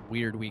 It's a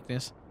weird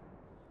weakness.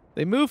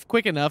 They move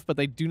quick enough, but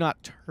they do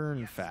not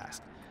turn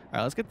fast. All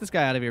right, let's get this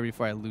guy out of here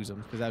before I lose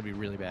him, because that would be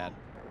really bad.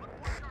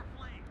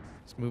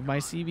 Let's move my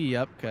CV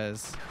up,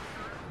 because...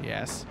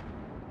 Yes.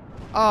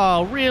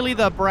 Oh, really,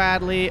 the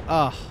Bradley?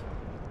 Ugh.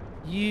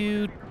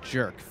 You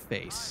jerk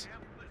face.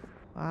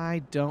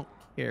 I don't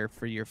care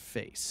for your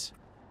face.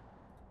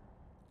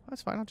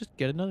 That's fine. I'll just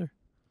get another.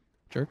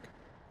 Jerk.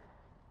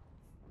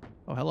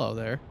 Oh, hello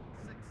there.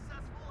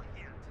 Successful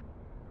hit.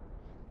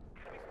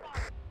 Enemy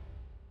spotted.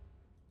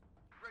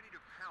 Ready to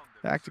pound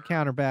them. Back to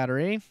counter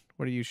battery.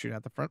 What are you shooting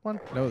at, the front one?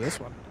 No, this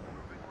one.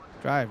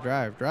 Drive,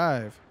 drive,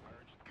 drive.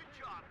 Good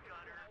job,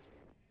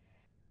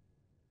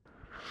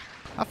 Gunner.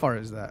 How far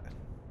is that?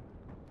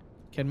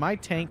 Can my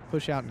tank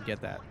push out and get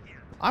that?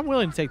 I'm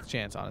willing to take the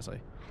chance, honestly.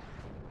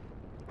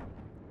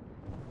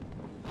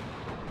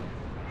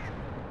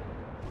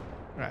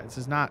 Alright, this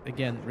is not,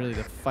 again, really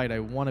the fight I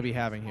want to be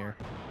having here.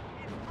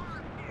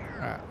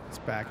 Alright, let's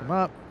back him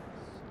up.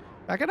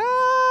 Back it up!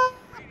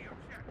 Radio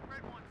check.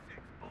 Red 1-6.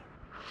 Over.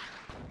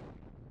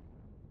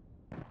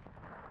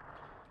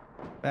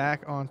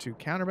 Back onto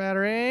counter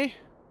battery.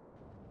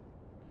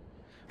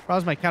 Problem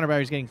is my counter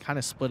battery is getting kind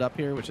of split up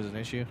here, which is an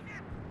issue.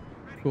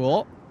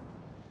 Cool.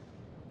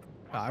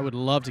 I would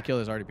love to kill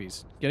this arty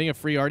piece. Getting a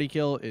free arty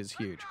kill is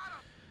huge.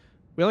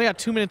 We only got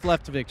 2 minutes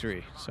left to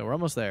victory, so we're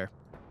almost there.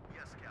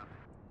 Yes, Captain.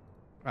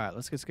 All right,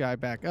 let's get this guy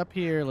back up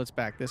here. Let's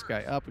back this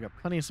guy up. We got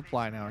plenty of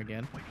supply now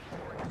again.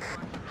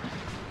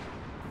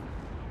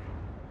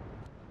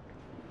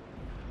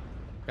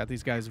 Got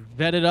these guys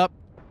vetted up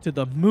to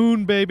the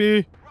moon,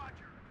 baby. Roger.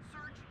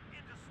 Search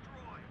and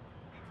destroy.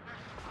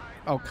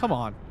 Oh, come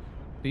on.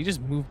 Did he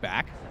just move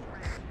back?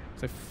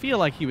 'Cause I feel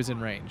like he was in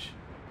range.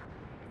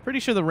 Pretty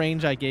sure the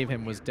range I gave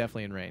him was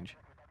definitely in range.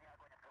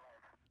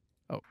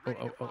 Oh, oh,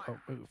 oh, oh, oh,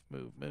 move,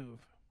 move, move.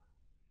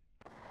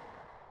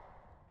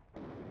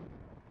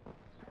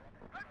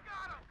 I've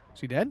got him.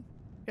 Is he dead?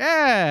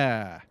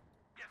 Yeah!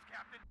 Yes,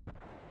 Captain.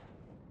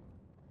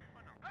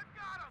 I've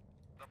got him.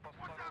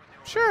 What's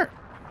up? Sure.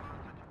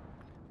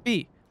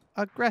 Be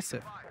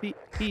aggressive.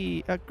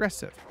 Be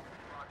aggressive.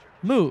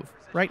 Move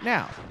right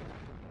now.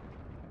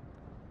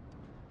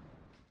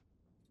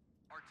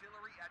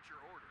 Artillery at your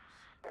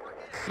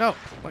orders. No.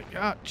 Like,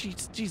 oh,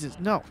 Jesus,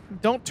 no.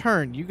 Don't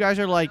turn. You guys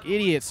are like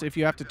idiots if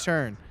you have to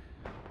turn.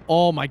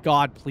 Oh my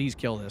God, please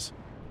kill this.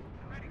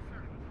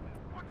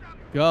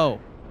 Go.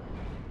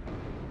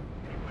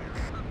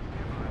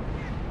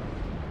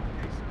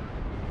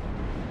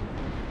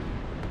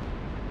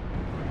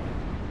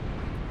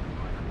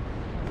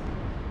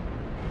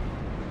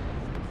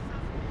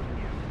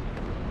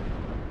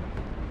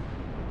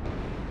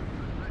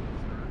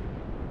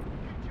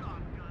 Good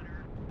job,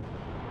 Gunner.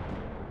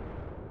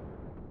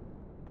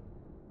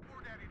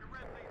 War Daddy to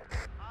Red Leader.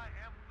 I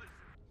am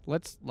listening.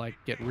 Let's, like,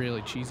 get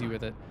really cheesy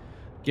with it.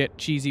 Get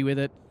cheesy with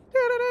it.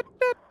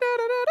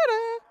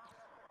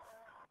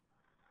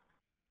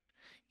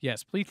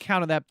 Yes, please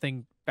counter that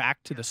thing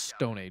back to the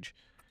Stone Age.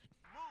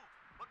 Move,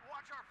 but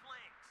watch our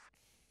flanks.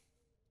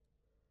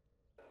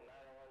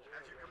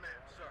 As you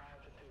command, sir.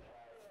 This is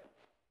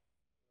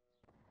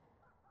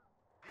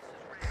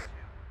Red 2.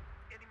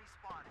 Enemy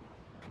spotted.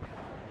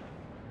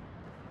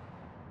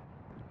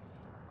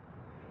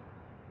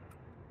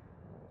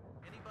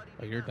 Anybody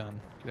Oh, you're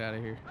done. Get out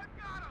of here. I've got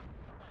him.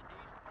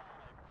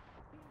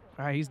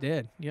 All right, he's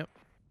dead. Yep.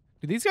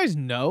 Do these guys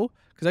know?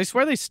 Because I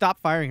swear they stop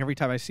firing every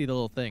time I see the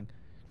little thing.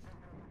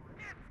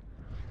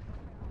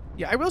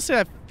 Yeah, I will say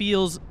that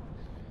feels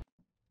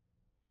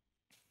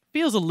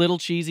a little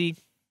cheesy.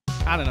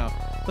 I don't know.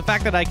 The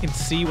fact that I can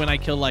see when I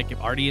kill, like,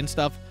 arty and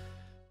stuff.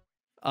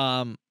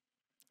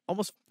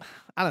 Almost,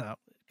 I don't know.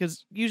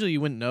 Because usually you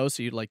wouldn't know,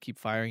 so you'd, like, keep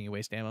firing, you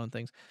waste ammo and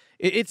things.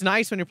 It's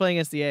nice when you're playing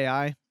against the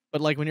AI,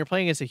 but, like, when you're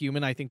playing against a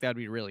human, I think that would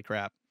be really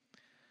crap.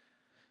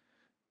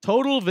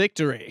 Total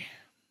victory.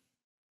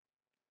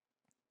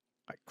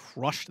 I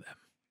crushed them.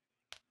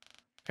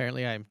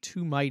 Apparently I am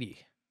too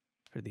mighty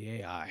for the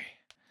AI.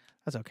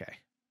 That's okay.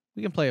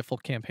 We can play a full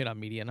campaign on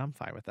media, and I'm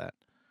fine with that.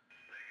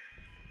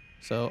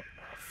 So,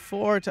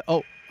 4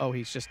 to... Oh,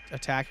 he's just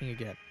attacking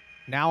again.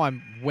 Now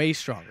I'm way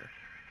stronger.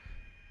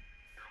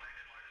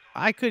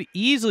 I could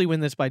easily win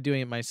this by doing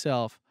it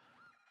myself.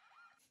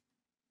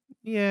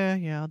 Yeah,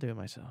 I'll do it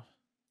myself.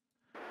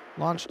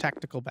 Launch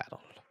tactical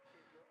battle.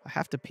 I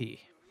have to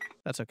pee.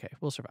 That's okay.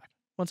 We'll survive.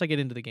 Once I get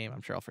into the game,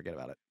 I'm sure I'll forget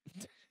about it.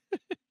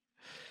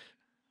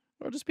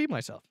 Or just pee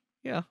myself.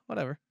 Yeah,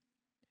 whatever.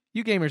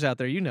 You gamers out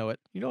there, you know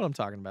it. You know what I'm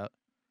talking about.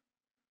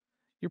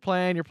 You're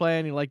playing,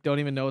 you like don't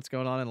even know what's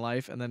going on in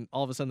life, and then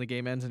all of a sudden the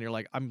game ends and you're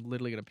like, I'm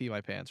literally gonna pee my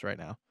pants right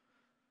now.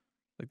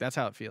 Like, that's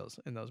how it feels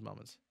in those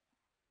moments.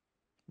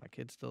 My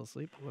kid's still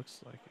asleep?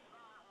 Looks like it.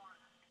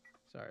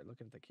 Sorry,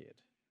 looking at the kid.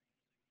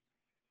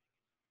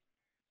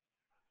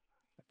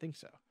 I think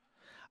so.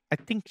 I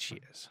think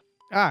she is.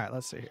 Alright,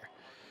 let's see here.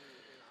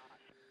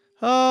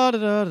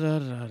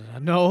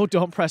 No,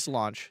 don't press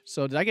launch.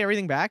 So did I get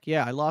everything back?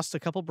 Yeah, I lost a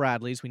couple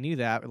Bradleys. We knew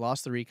that. We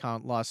lost the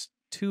recon. Lost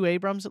 2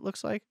 Abrams, it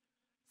looks like.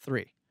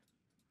 3.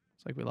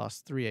 It's like we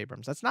lost 3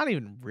 Abrams. That's not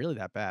even really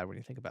that bad when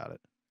you think about it.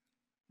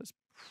 That's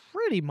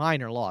pretty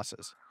minor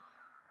losses.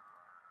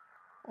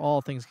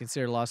 All things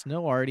considered, lost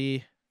no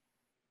arty.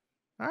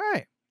 All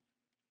right.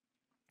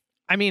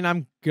 I mean,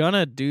 I'm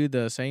gonna do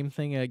the same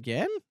thing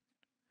again.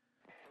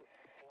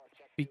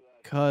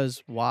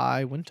 Because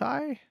why wouldn't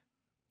I?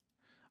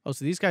 Oh,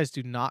 so these guys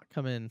do not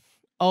come in.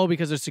 Oh,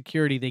 because of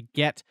security, they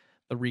get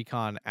the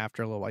recon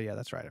after a little while. Yeah,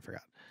 that's right. I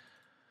forgot.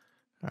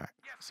 All right.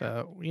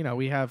 So, you know,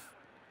 we have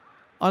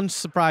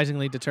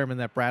unsurprisingly determined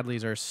that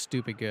Bradleys are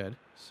stupid good.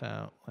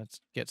 So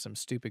let's get some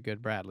stupid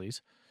good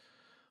Bradleys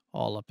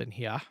all up in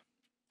here.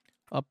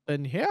 Up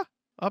in here.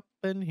 Up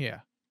in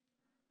here.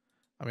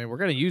 I mean, we're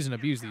going to use and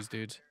abuse these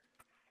dudes.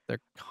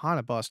 They're kind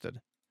of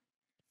busted.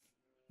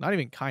 Not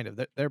even kind of.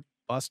 They're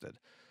busted.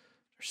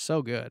 They're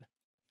so good.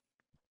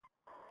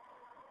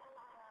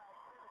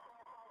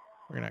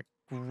 We're going to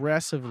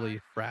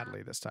aggressively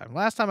Bradley this time.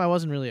 Last time I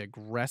wasn't really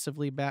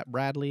aggressively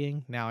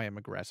Bradleying. Now I am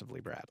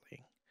aggressively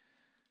Bradleying.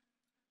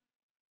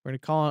 We're going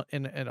to call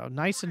in a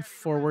nice and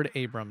forward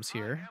Abrams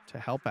here to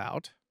help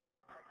out.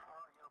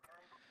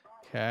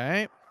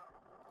 Okay.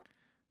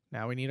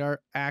 Now we need our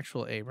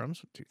actual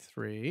Abrams. 1, 2,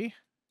 3.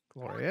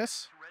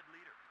 Glorious.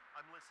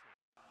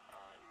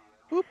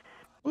 Boop,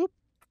 boop,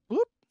 boop.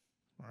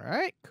 All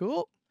right,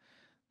 cool.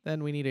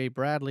 Then we need a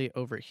Bradley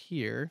over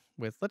here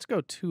with, let's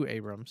go 2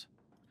 Abrams.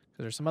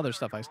 Because there's some other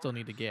stuff I still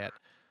need to get.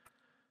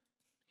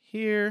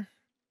 Here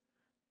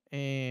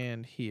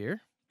and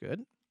here.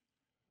 Good.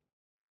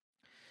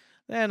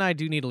 Then I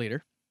do need a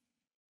leader.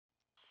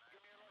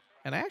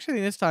 And I actually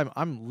think this time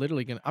I'm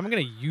gonna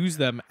use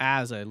them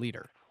as a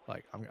leader.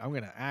 Like I'm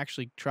gonna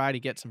actually try to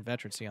get some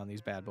veterancy on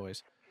these bad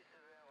boys.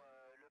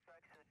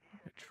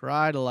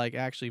 Try to like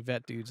actually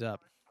vet dudes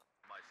up.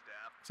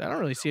 So I don't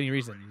really see any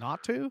reason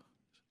not to.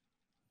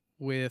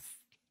 With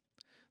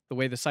the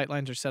way the sight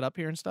lines are set up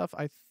here and stuff,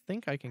 I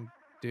think I can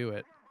do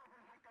it.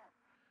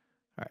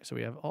 All right, so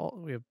we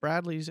have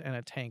Bradleys and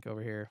a tank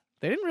over here.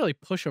 They didn't really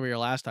push over here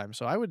last time,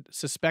 so I would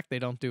suspect they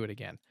don't do it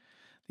again.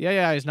 The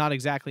AI is not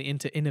exactly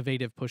into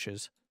innovative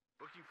pushes.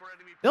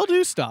 They'll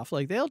do stuff.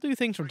 Like, they'll do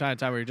things from time to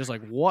time where you're just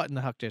like, what in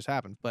the heck just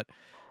happened? But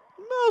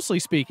mostly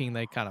speaking,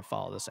 they kind of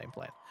follow the same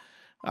plan.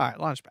 All right,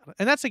 launch pad.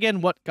 And that's,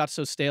 again, what got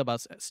so stale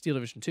about Steel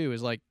Division 2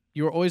 is, like,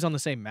 you were always on the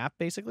same map,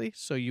 basically,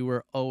 so you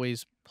were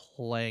always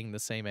playing the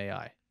same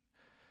AI.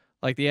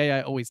 Like, the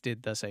AI always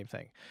did the same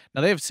thing.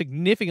 Now, they have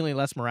significantly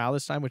less morale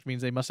this time, which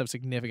means they must have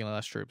significantly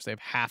less troops. They have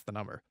half the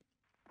number.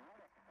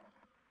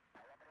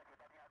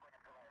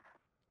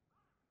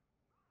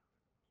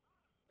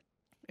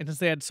 And since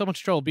they had so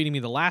much trouble beating me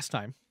the last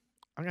time,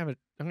 I'm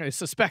gonna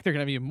suspect they're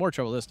gonna have even more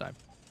trouble this time.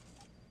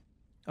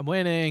 I'm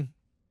winning.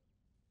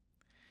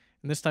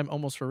 And this time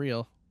almost for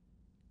real.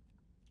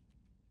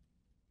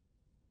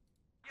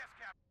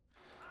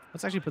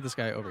 Let's actually put this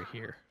guy over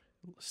here.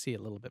 Let's see a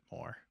little bit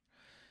more.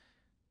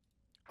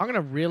 I'm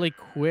gonna really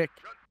quick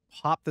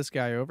pop this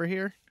guy over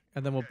here,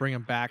 and then we'll bring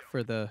him back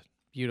for the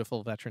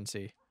beautiful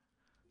veterancy.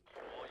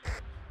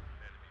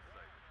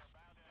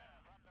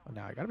 Oh,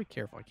 now I gotta be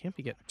careful. I can't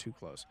be getting too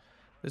close.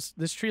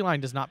 This tree line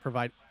does not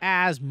provide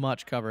as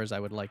much cover as I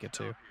would like it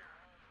to.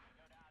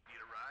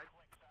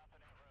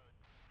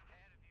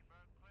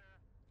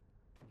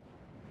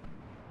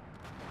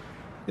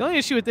 The only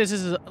issue with this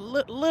is a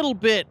little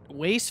bit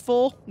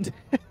wasteful,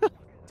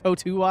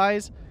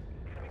 TOE2-wise.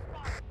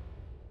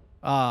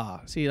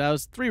 Ah, see, that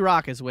was 3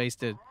 rockets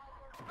wasted.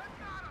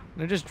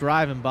 They're just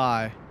driving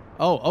by.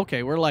 Oh,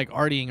 okay, we're like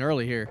RDing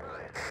early here.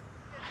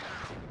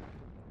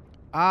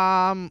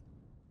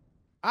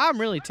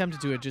 I'm really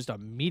tempted to just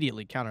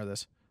immediately counter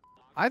this.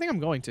 I think I'm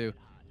going to.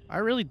 I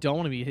really don't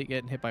want to be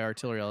getting hit by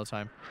artillery all the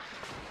time.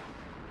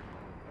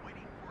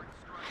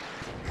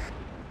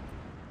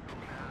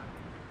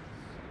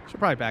 Should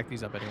probably back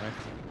these up anyway.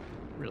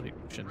 Really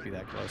shouldn't be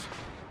that close.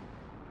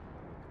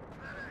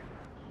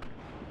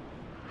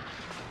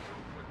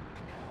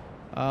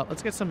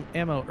 Let's get some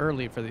ammo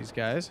early for these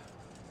guys.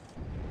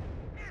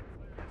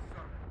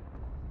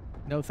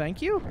 No,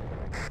 thank you?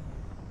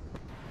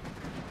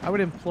 I would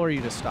implore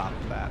you to stop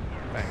that.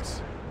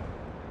 Thanks.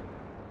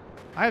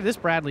 I have this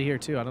Bradley here,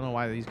 too. I don't know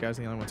why these guys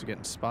are the only ones who are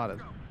getting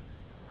spotted.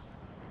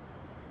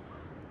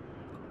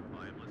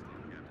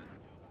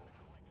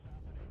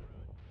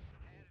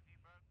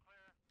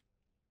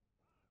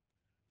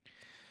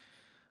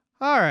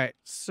 All right,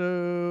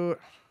 so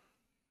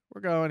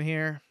we're going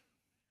here.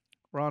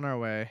 We're on our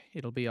way.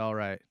 It'll be all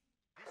right.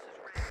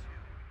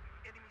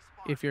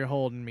 If you're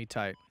holding me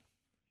tight.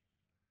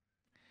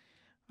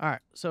 All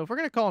right, so if we're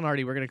going to call an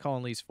arty, we're going to call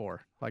at least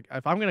 4. Like,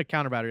 if I'm going to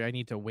counter battery, I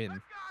need to win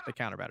the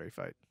counter battery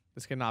fight.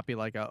 This cannot be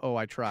like a, oh,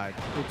 I tried.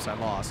 Oops, I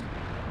lost.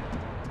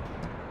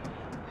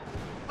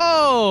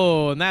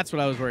 Oh, and that's what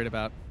I was worried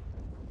about.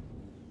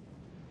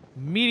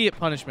 Immediate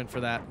punishment for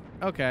that.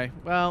 Okay,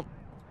 well,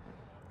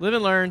 live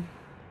and learn.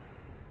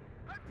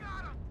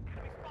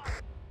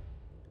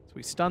 So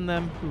we stun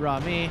them.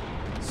 Hoorah me.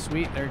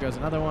 Sweet, there goes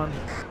another one.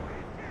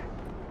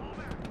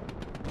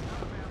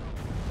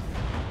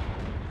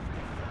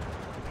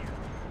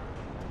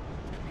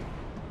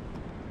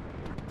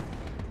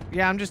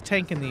 Yeah, I'm just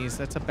tanking these.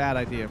 That's a bad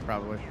idea,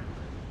 probably.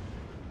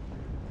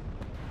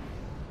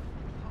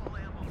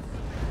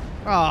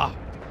 Ah.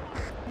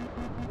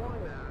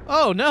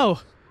 Oh, no.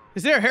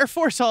 Is there Air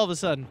Force all of a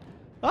sudden?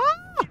 Ah!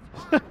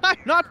 I'm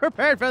not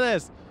prepared for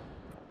this.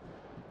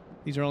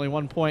 These are only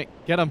 1 point.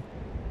 Get them.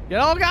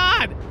 Oh,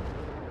 God.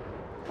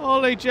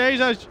 Holy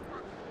Jesus.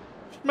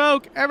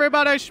 Smoke.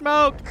 Everybody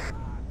smoke.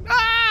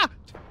 Ah!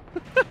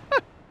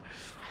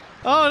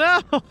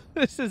 Oh, no.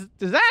 This is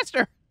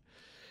disaster.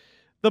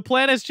 The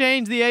plan has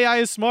changed. The AI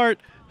is smart.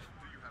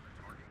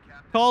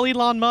 Call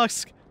Elon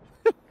Musk.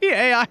 The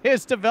AI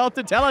has developed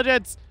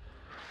intelligence.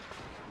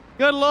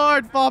 Good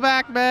Lord, fall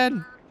back,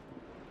 men.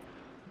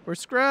 We're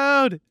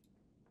screwed.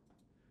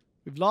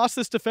 We've lost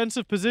this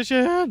defensive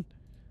position.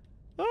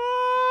 Ah!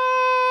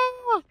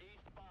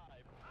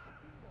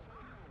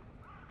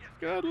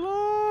 Good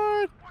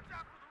Lord.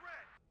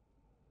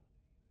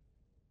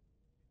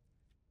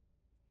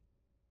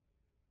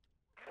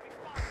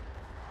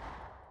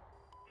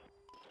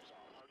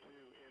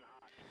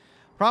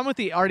 Problem with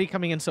the arty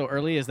coming in so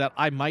early is that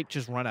I might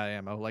just run out of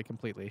ammo, like,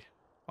 completely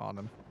on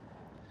them.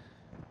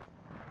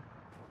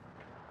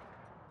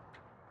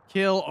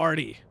 Kill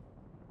arty.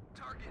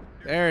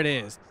 There it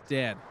is.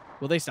 Dead.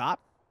 Will they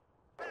stop?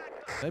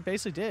 They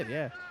basically did,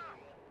 yeah.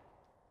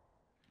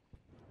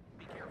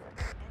 Be careful.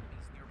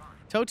 Enemies nearby.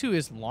 Totu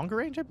is longer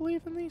range, I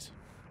believe, than these.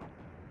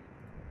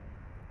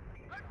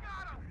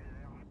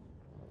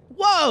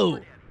 Whoa!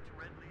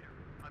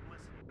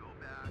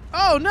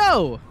 Oh,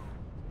 no!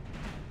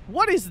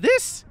 What is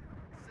this?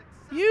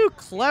 You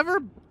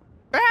clever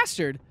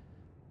bastard.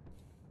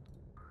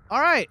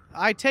 All right,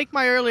 I take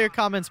my earlier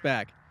comments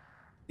back.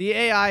 The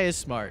AI is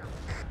smart.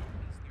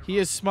 He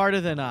is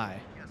smarter than I.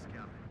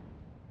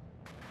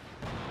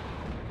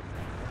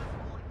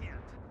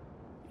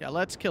 Yeah,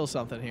 let's kill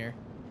something here.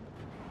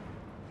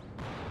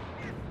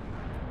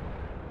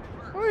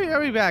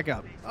 Let me back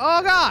up.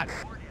 Oh, God!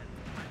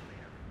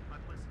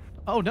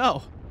 Oh,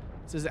 no.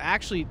 This is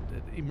actually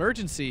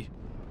emergency.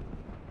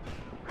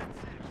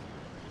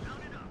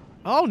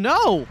 Oh,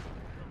 no!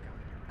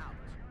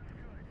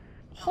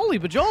 Holy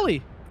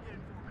bajoli!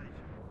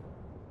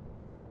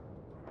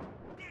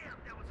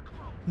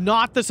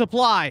 Not the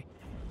supply!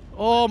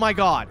 Oh, my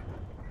God.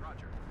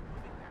 Roger.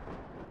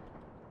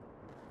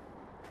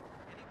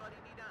 Anybody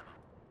need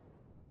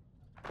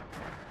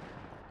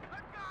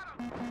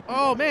ammo?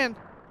 Oh, man.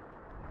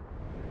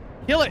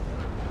 Kill it!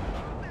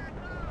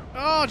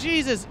 Oh,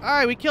 Jesus!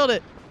 Alright, we killed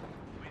it.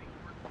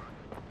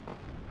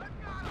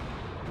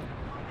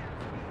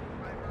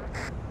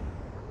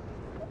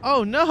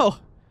 Oh, no!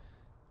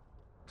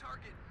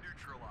 Target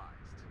neutralized.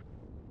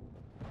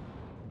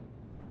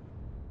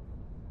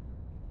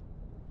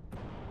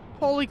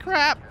 Holy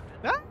crap!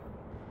 Ah.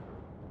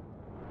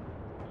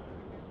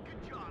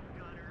 Good job,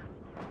 Gunner.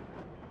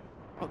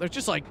 Oh, they're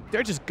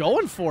just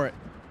going for it.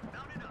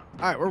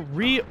 Alright, we're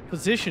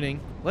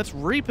repositioning. Let's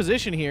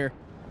reposition here.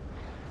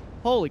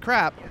 Holy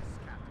crap. Yes,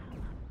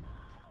 Captain.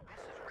 This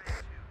is Red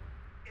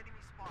 2. Enemy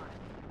spotted.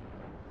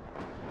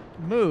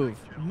 Move,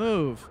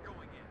 move. We're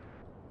going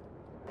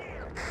in.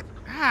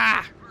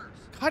 Ah!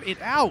 Cut it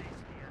out!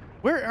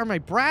 Where are my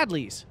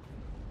Bradleys?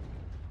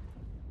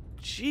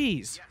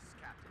 Jeez. Yes,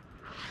 Captain.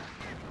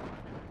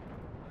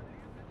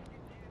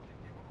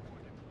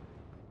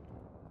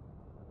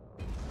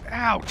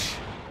 Ouch.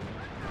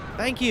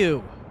 Thank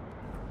you.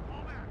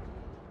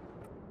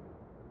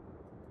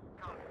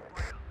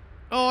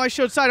 Oh, I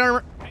showed side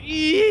armor.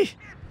 Eee!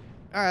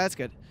 Alright, that's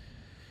good.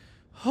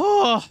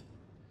 Oh.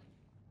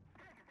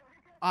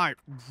 I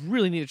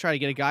really need to try to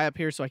get a guy up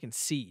here so I can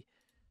see.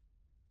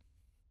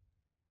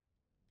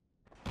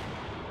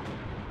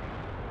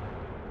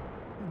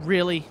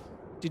 Really?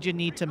 Did you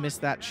need to miss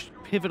that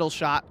pivotal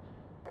shot?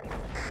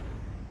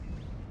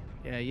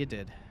 Yeah, you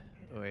did.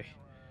 Oy. Waiting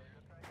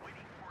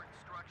for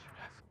instructions.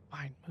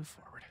 Fine, move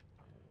forward.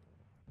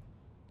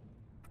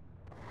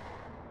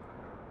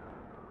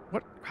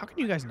 What? How can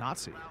you guys not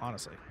see,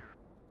 honestly?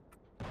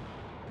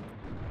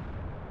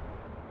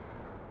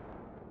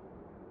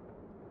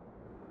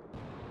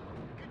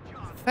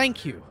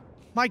 Thank you.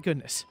 My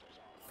goodness.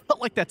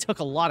 Felt like that took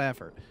a lot of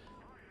effort.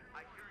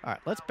 Alright,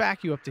 let's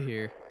back you up to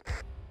here.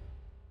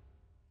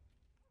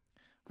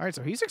 Alright,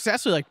 so he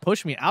successfully, like,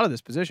 pushed me out of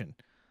this position.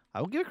 I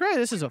will give it credit.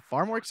 This is a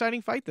far more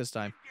exciting fight this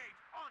time.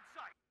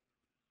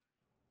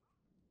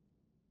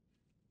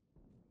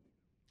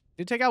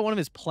 Did take out one of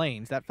his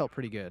planes. That felt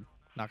pretty good.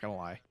 Not gonna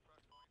lie.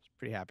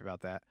 Pretty happy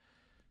about that.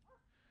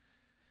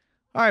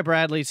 Alright,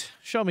 Bradleys.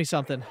 Show me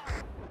something.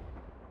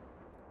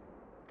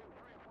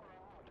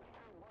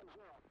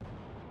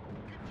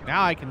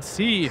 Now I can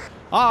see.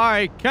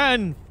 I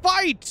can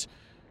fight!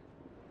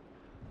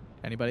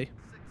 Anybody?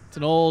 It's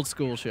an old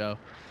school show.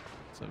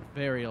 It's a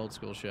very old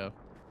school show.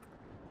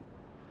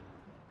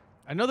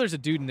 I know there's a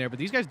dude in there, but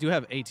these guys do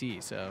have AT,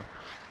 so...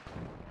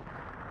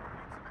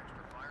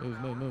 Move,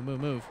 move, move, move,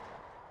 move.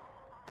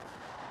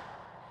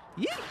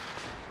 Yeah.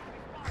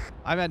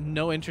 I've had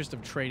no interest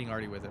of trading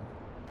Artie with him.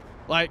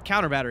 Like,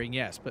 counter-battering,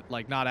 yes, but,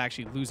 like, not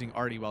actually losing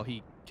Artie while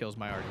he kills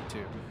my Artie,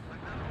 too.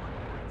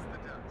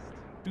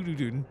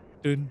 Doo-doo-doo.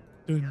 Dun,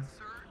 dun.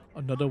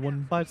 Another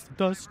one bites the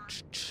dust.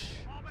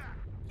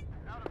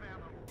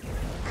 Did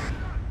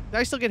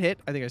I still get hit?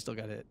 I think I still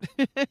got hit.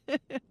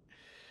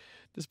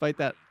 Despite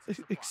that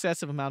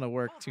excessive amount of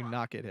work to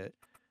not get hit.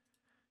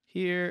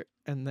 Here,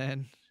 and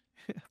then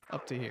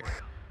up to here.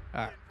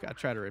 Alright, gotta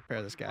try to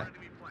repair this guy.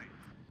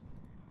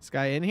 This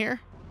guy in here?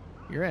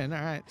 You're in,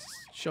 alright.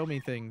 Show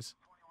me things.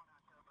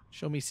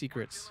 Show me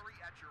secrets.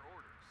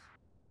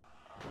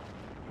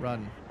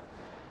 Run.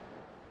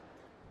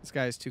 This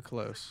guy is too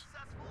close.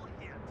 Successful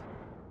hit.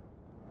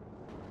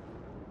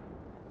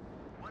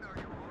 What are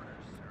your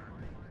orders, sir?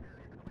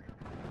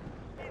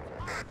 It's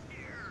hot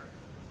here.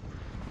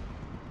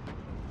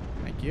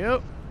 Thank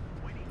you.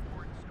 Waiting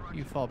for instructions.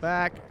 You fall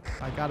back.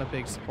 I got a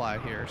big supply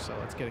here, so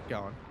let's get it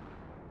going. Need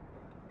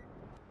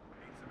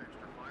some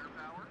extra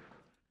firepower?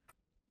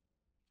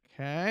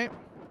 Okay.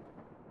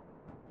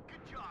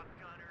 Good job,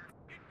 Gunner.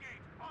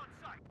 Engage on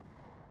sight.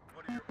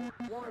 What are your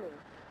orders?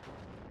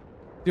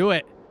 Do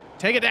it.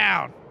 Take it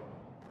down.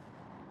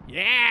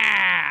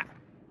 Yeah.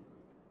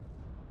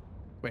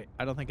 Wait,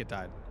 I don't think it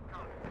died.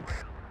 Copy. Right on.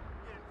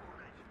 Get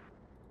information.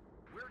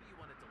 Where do you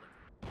want it delivered?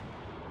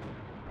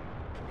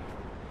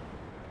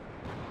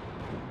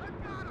 I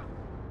got him.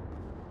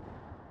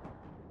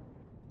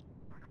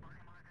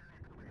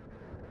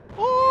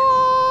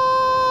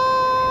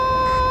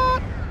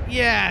 Oh!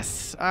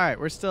 Yes. All right,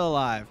 we're still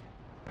alive.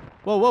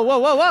 Whoa, whoa, whoa,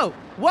 whoa, whoa.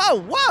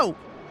 Whoa, whoa.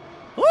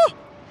 Woo!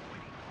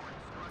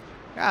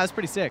 Yeah, that's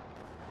pretty sick.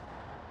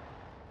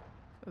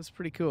 That's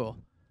pretty cool.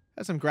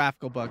 That's some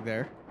graphical bug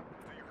there. Do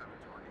you have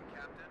a target,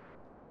 Captain?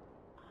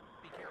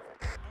 Be careful.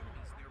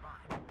 Enemies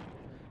nearby.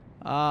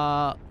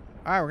 All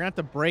right, we're gonna have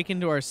to break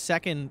into our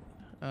second.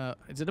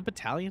 Is it a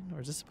battalion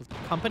or is this a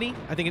company?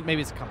 I think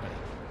maybe it's a company.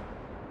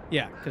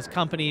 Yeah, because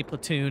company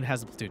platoon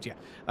has a platoon. Yeah.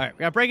 All right, we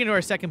gotta break into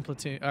our second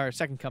platoon, our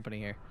second company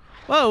here.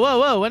 Whoa, whoa,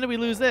 whoa! When did we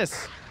lose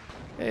this?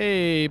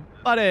 Hey,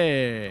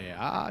 buddy,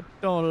 I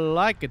don't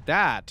like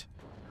that.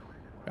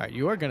 All right,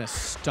 you are gonna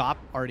stop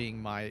artying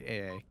my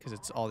AA because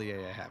it's all the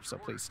AA I have. So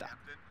please stop.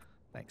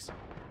 Thanks.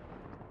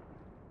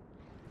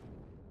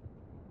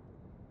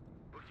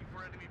 Looking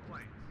for enemy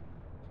planes.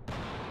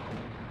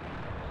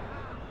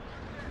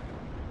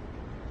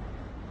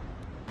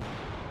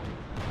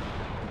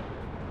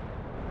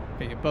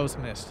 Okay, you both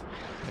missed.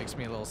 Makes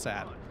me a little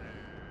sad.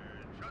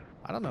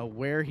 I don't know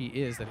where he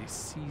is that he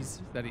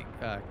sees that he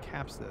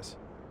caps this.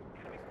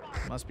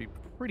 Must be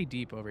pretty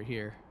deep over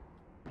here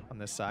on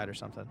this side or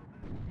something.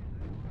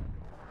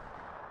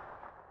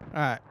 All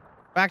right,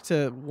 back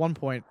to 1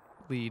 point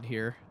lead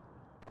here.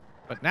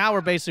 But now we're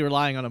basically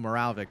relying on a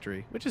morale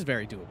victory, which is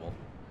very doable.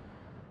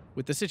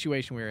 With the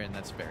situation we're in,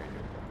 that's very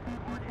doable.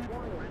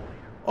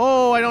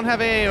 Oh, I don't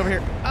have AA over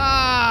here.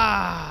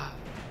 Ah,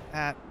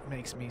 that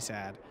makes me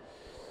sad.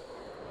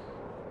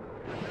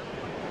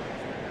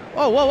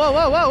 Whoa, whoa, whoa,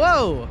 whoa, whoa,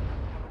 whoa!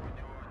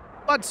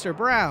 Buster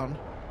Brown.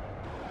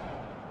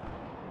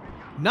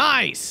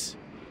 Nice!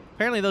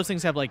 Apparently those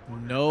things have, like,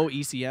 no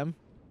ECM.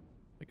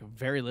 Like,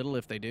 very little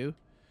if they do.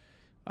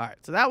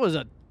 Alright, so that was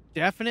a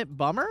definite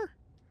bummer.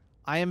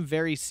 I am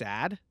very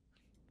sad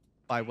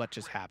by what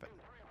just happened.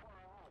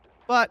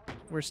 But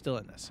we're still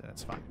in this, and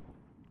it's fine.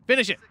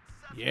 Finish it!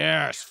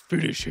 Yes,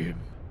 finish him.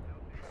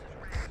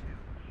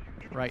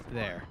 Right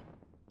there.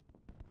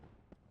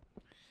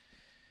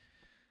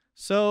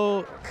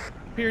 So,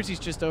 appears he's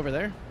just over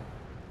there.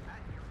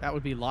 That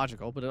would be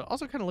logical, but it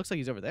also kind of looks like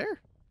he's over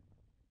there.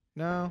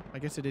 No, I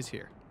guess it is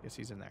here. I guess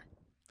he's in there.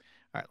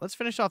 All right, let's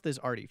finish off this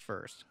arty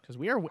first, because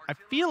we are. I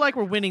feel like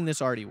we're winning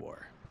this arty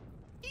war.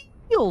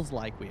 Feels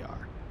like we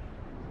are.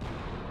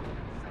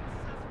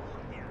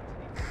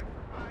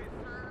 Are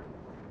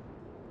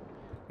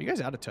you guys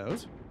out of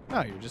toes?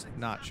 No, you're just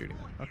not shooting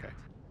them. Okay,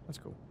 that's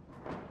cool.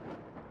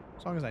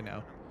 As long as I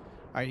know.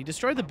 All right, he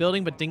destroyed the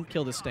building but didn't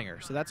kill the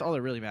Stinger, so that's all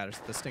that really matters.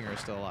 The Stinger is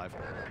still alive.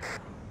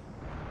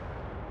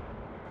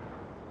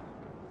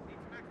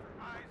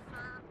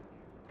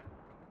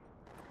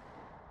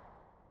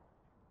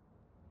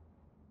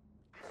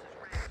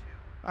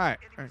 All right,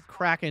 we're gonna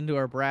crack into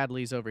our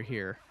Bradleys over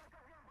here.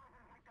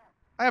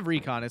 I have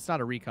recon. It's not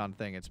a recon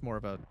thing. It's more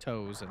of a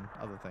toes and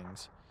other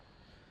things.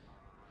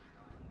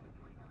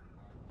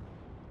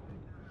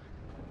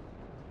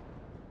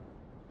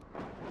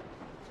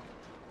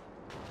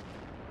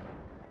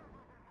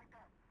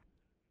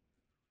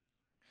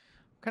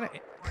 What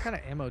kind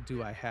of ammo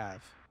do I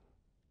have?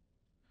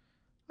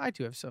 I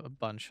do have a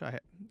bunch.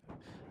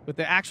 With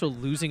the actual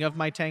losing of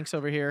my tanks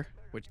over here,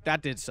 which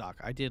that did suck.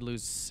 I did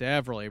lose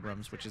several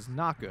Abrams, which is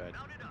not good.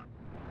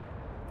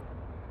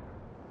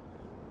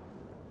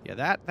 Yeah,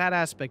 that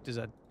aspect is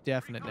a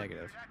definite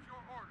negative.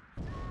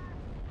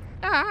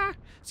 Ah!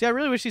 See, I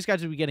really wish these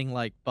guys would be getting,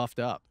 like, buffed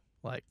up.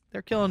 Like,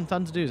 they're killing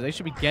tons of dudes. They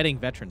should be getting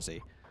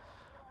veterancy.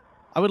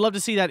 I would love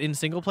to see that in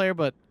single player,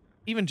 but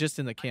even just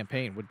in the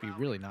campaign would be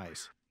really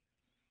nice.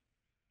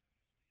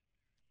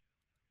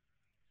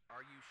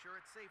 Are you sure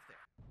it's safe there?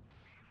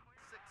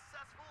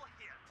 Successful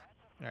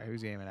hit. All right,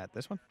 who's aiming at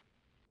this one?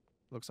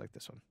 Looks like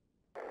this one.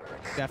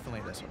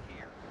 Definitely this one.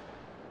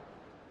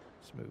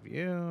 Let's move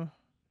you.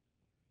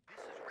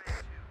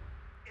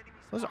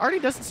 This arty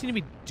doesn't seem to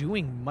be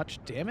doing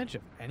much damage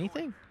of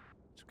anything.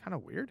 It's kind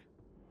of weird.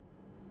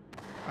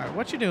 All right,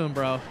 what you doing,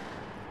 bro?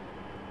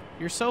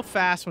 You're so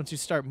fast once you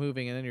start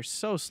moving, and then you're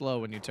so slow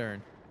when you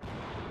turn. Good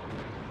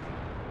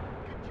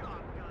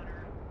job,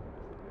 Gunner.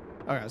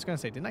 Okay, I was gonna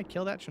say, didn't I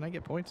kill that? Shouldn't I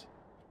get points?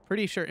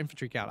 Pretty sure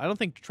infantry count. I don't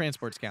think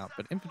transports count,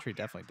 but infantry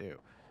definitely do.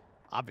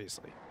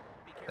 Obviously,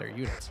 they're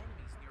units.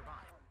 Enemies nearby.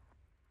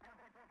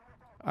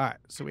 All right,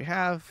 so we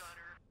have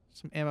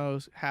some ammo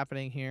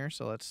happening here,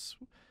 so let's...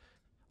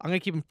 I'm going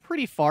to keep them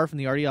pretty far from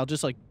the RD. I'll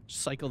just, like,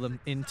 cycle them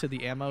into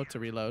the ammo to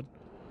reload.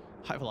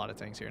 I have a lot of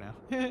things here now.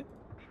 Need some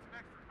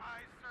extra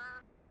eyes,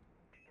 sir.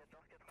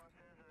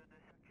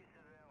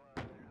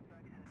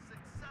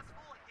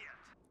 Successful hit.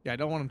 Yeah, I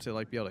don't want him to,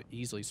 like, be able to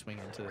easily swing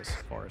into this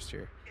forest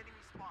here. Enemy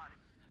spotted.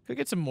 Could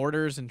get some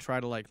mortars and try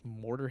to, like,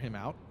 mortar him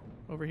out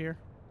over here.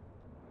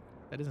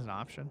 That is an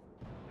option.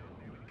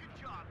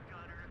 Good job,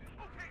 gunner.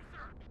 Okay,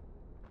 sir.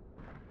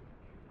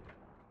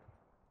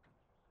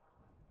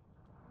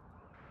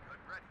 Good,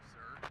 ready,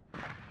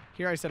 sir.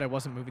 Here I said I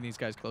wasn't moving these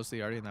guys close to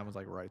the RD, and that was,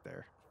 like, right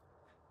there.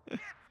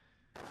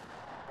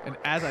 And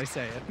as I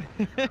say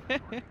it...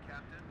 Captain.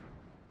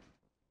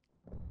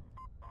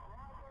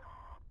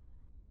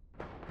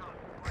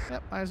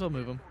 Yep, might as well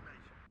move him.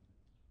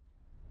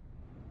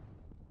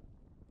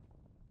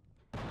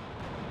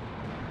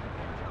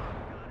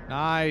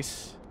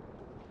 Nice.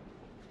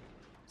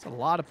 It's a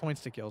lot of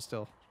points to kill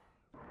still.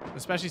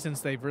 Especially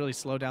since they've really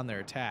slowed down their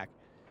attack.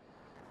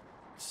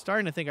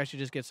 Starting to think I should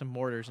just get some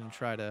mortars and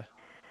try to...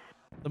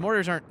 The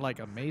mortars aren't, like,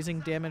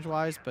 amazing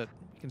damage-wise, but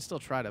you can still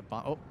try to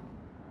bomb... Oh.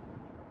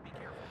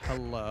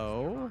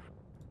 Hello?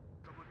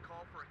 Someone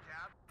call for a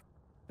cab?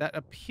 That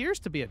appears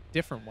to be a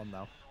different one,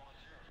 though.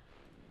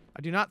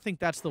 I do not think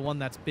that's the one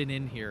that's been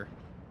in here,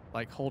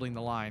 like, holding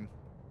the line.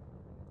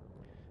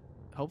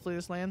 Hopefully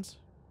this lands.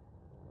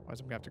 Otherwise,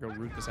 I'm going to have to go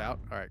root this out.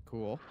 All right,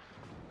 cool.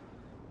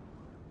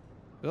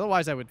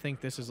 Otherwise, I would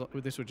think this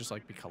would just,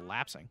 like, be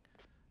collapsing.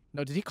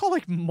 No, did he call,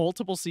 like,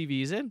 multiple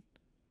CVs in?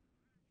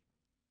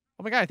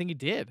 Oh, my God, I think he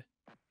did.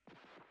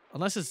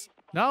 Unless it's...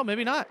 No,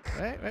 maybe not.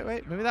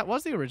 Wait. Maybe that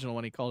was the original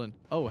one he called in.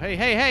 Oh, hey.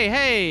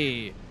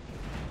 Hey.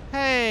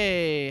 At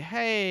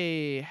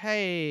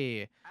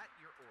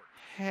your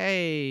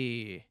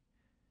order.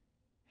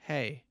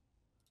 Hey.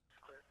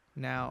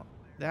 Now,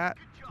 that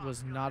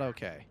was not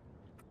okay.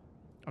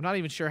 I'm not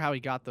even sure how he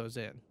got those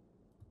in.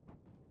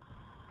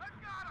 I've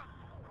got him.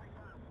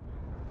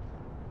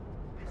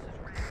 This is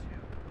ready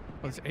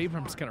to. Oh, this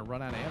Abrams gonna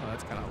run out of ammo.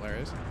 That's kind of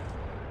hilarious.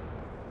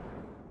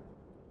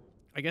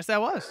 I guess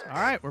that was.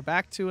 All right, we're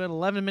back to an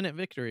 11-minute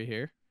victory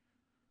here.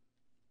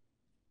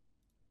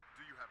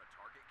 Do you have a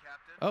target,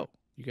 Captain? Oh,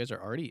 you guys are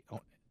already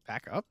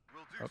back up?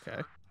 Will do,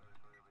 Okay. sir.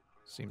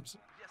 Seems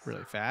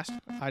really fast.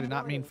 I did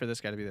not mean for this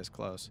guy to be this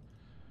close.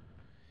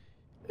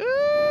 Come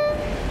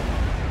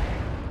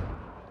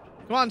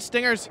on,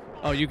 Stingers.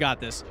 Oh, you got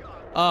this.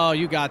 Oh,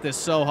 you got this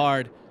so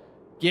hard.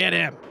 Get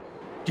him.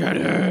 Get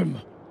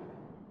him.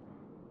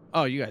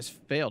 Oh, you guys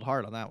failed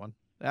hard on that one.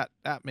 That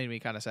made me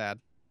kind of sad.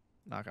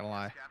 Not gonna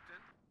lie. Captain.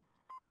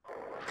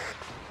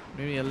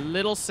 Made me a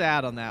little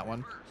sad on that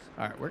one.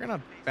 All right, we're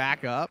gonna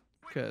back up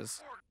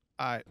because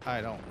I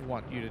don't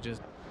want you to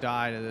just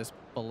die to this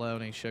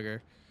baloney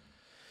sugar.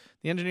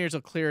 The engineers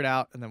will clear it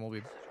out, and then I'll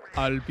be back.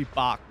 Enemy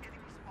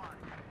spotted.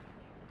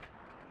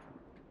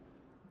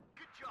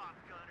 Good job,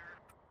 gunner.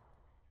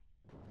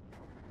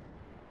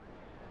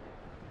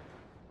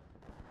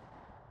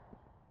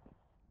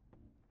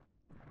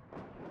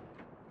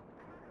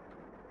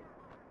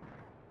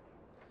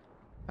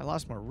 I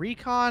lost my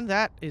recon.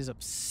 That is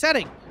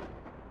upsetting.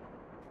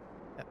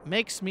 That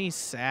makes me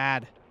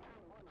sad.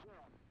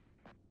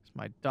 As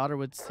my daughter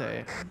would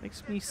say, it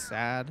makes me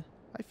sad.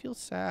 I feel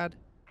sad.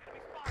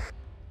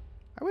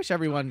 I wish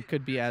everyone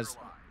could be as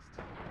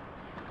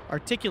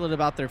articulate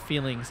about their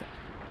feelings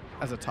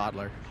as a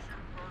toddler.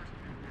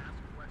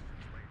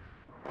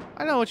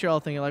 I know what you're all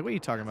thinking, like, what are you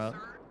talking about?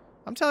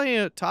 I'm telling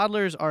you,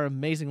 toddlers are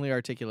amazingly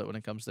articulate when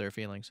it comes to their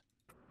feelings.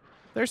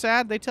 They're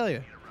sad, they tell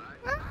you.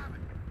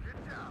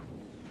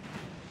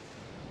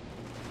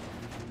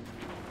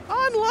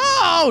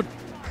 Unload!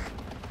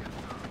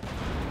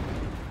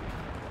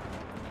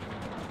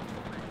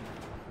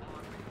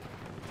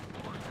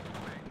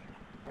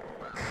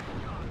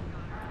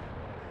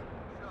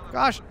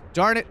 Gosh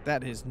darn it,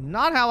 that is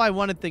not how I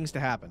wanted things to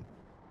happen.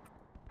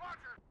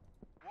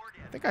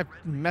 I think I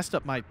messed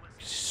up my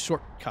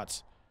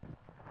shortcuts.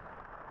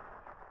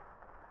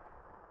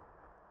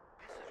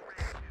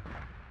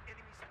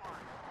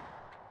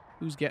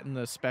 Who's getting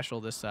the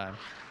special this time?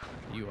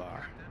 You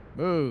are.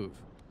 Move.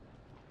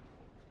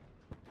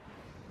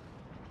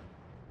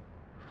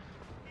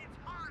 It's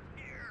hard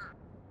here.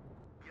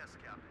 Yes,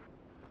 Captain.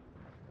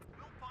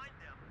 We'll find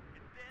them,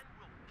 and then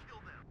we'll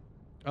kill them.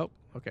 Oh,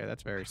 okay,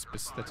 that's very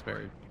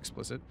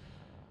explicit.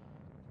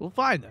 We'll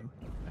find them,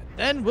 and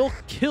then we'll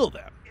kill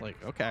them.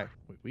 Like, okay,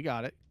 we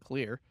got it.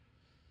 Clear.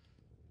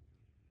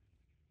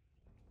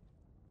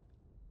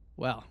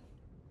 Well,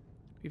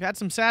 we've had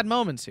some sad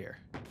moments here.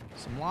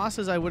 Some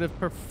losses I would have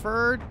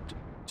preferred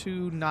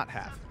to not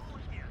have.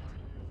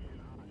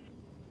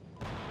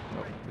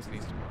 Oh, this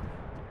needs to move.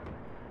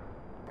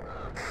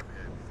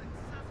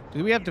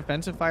 Do we have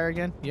defensive fire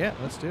again? Yeah,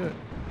 let's do it.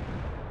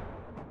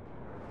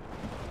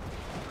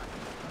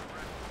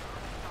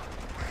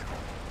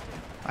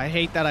 I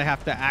hate that I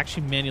have to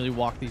actually manually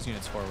walk these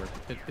units forward.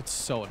 It's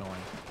so annoying.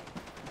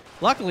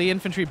 Luckily,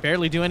 infantry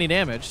barely do any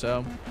damage,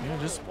 so, you know,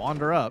 just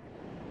wander up.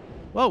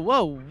 Whoa,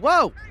 whoa,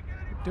 whoa!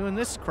 Doing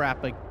this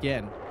crap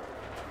again.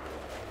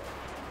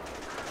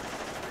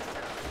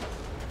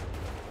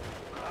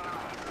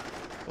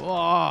 Oh.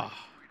 All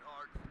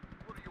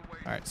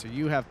right, so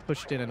you have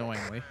pushed in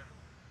annoyingly.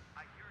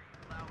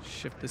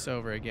 Shift this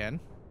over again.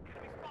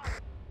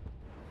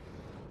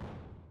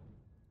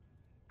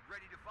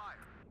 Ready to fire.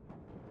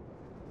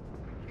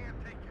 We can't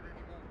take it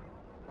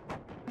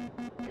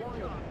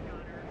anymore.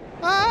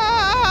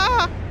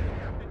 Ah!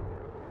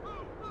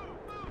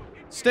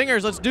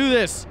 Stingers, let's do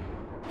this.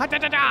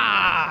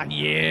 Ha-da-da-da!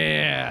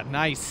 Yeah,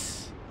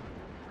 nice.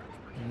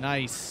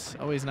 Nice.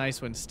 Always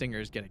nice when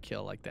stingers get a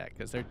kill like that,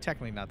 because they're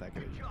technically not that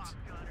good at units.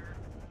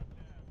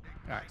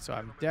 Alright, so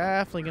I'm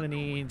definitely going to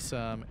need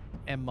some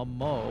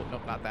MMO.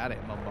 Nope, not that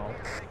MMO.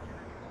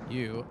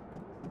 You.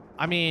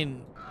 I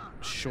mean,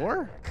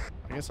 sure.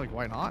 I guess, like,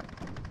 why not?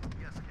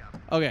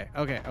 Okay.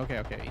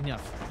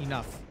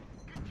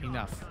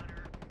 Enough.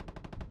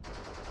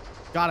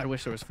 God, I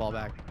wish there was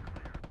fallback.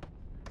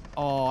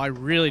 Oh, I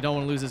really don't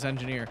want to lose this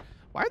engineer.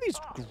 Why are these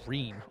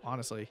green,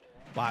 honestly?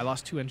 Wow, I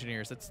lost 2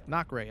 engineers. That's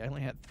not great. I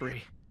only had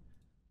 3.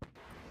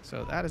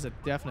 So that is a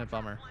definite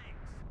bummer.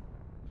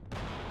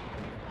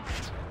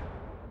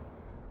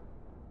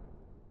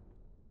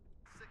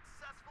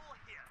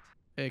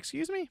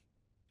 Excuse me?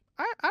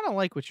 I don't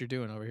like what you're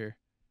doing over here.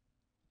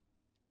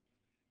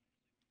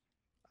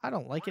 I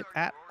don't like it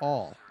at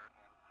all.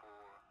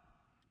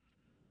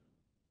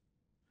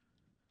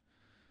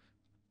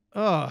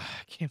 Oh,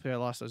 I can't believe I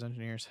lost those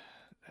engineers.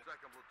 That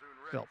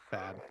felt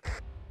bad.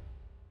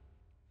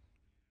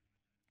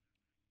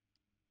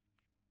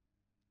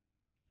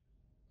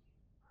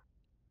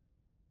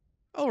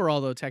 Overall,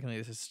 though, technically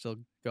this is still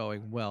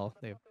going well.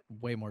 They have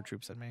way more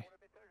troops than me.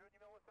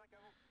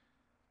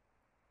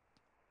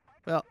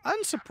 Well,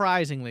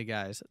 unsurprisingly,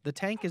 guys, the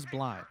tank is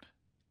blind.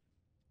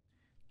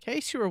 In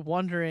case you were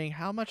wondering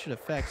how much it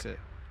affects it,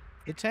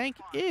 the tank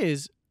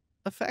is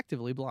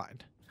effectively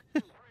blind.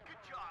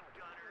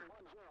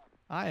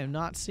 I am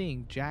not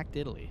seeing Jack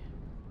Diddley.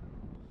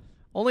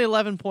 Only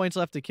 11 points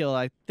left to kill.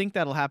 I think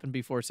that'll happen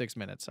before 6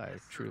 minutes. I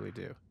truly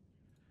do.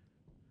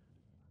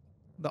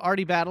 The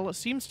Artie battle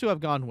seems to have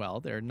gone well.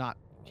 They're not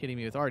hitting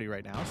me with Artie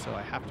right now, so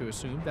I have to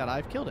assume that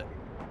I've killed it.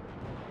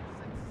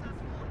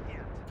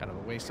 Kind of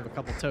a waste of a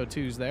couple toe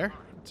twos there.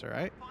 It's all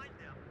right.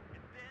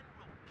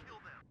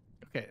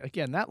 Okay,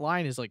 again, that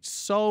line is like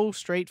so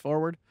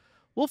straightforward.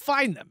 We'll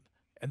find them,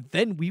 and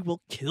then we will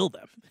kill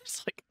them.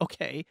 It's like,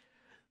 okay,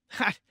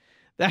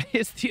 that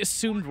is the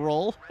assumed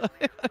role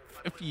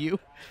of you.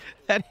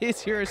 That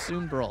is your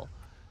assumed role.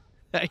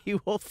 That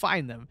you will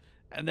find them,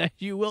 and then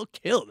you will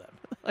kill them.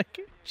 Like,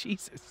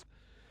 Jesus.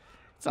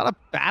 It's not a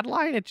bad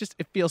line. It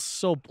feels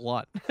so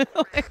blunt.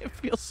 It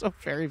feels so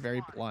very,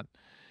 very blunt.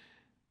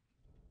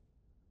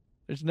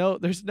 There's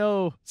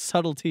no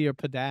subtlety or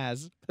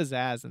pizzazz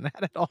in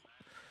that at all.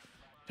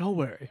 Don't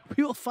worry.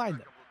 We will find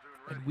them,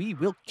 and we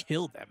will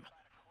kill them.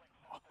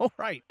 All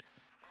right.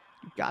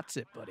 You got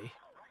it, buddy.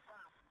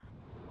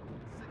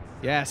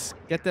 Yes,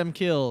 get them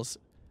kills.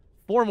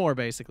 4 more,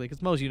 basically,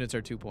 because most units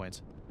are 2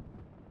 points.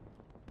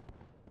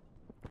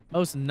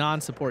 Most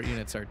non-support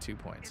units are 2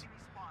 points.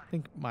 I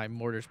think my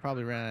mortars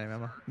probably ran out of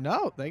ammo.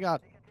 No, they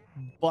got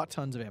butt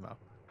tons of ammo.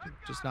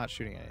 Just not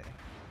shooting anything.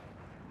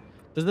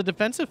 Does the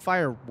defensive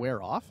fire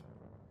wear off?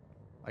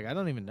 Like, I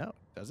don't even know.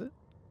 Does it?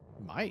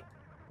 It might.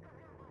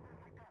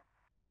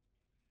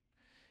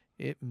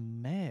 It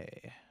may.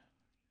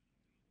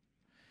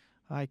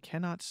 I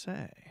cannot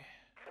say.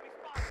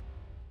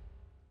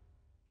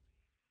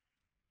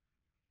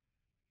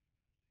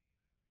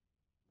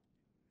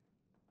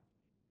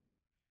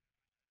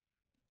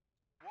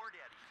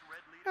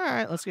 All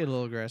right, let's get a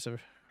little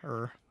aggressive.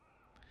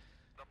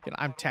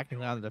 I'm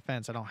technically on the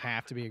defense. I don't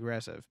have to be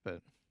aggressive, but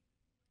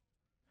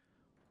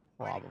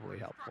probably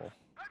helpful.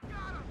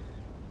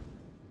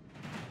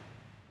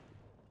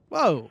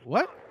 Whoa,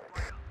 what?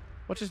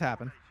 What just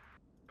happened?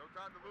 No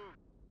time to move.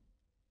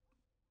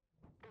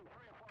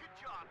 Good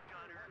job,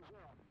 Gunner.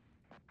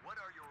 What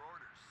are your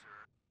orders,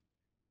 sir?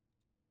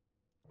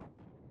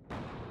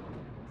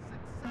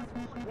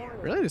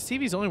 Successful. Really? The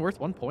CV's only worth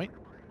 1 point?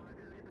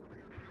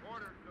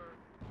 Order, sir.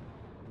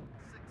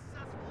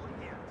 Successful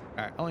hit.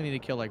 All right, I only need to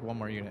kill like 1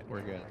 more unit.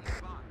 We're good.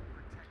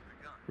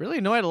 Really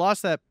annoyed I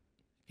lost that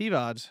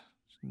PVODs.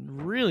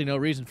 Really no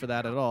reason for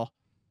that at all.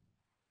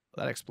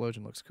 That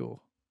explosion looks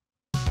cool.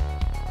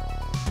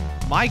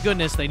 My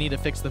goodness, they need to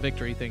fix the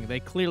victory thing. They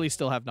clearly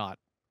still have not.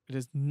 It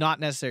is not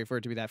necessary for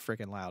it to be that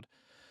freaking loud.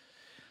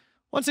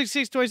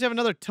 166 toys have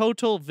another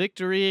total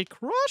victory.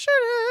 Crushing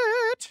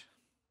it!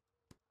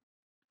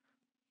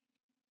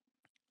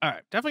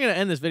 Alright, definitely going to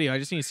end this video. I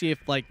just need to see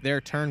if like their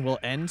turn will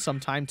end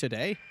sometime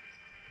today.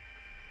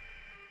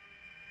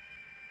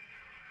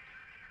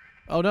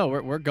 Oh no,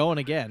 we're going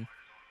again.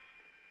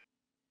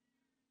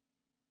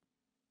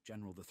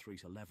 General, the 3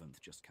 to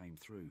 11th just came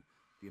through.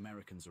 The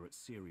Americans are at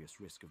serious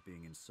risk of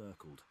being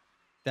encircled.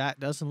 That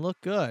doesn't look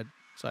good.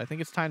 So I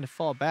think it's time to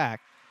fall back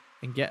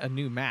and get a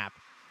new map.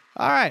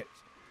 All right.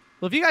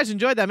 Well, if you guys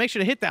enjoyed that, make sure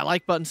to hit that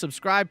like button,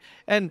 subscribe,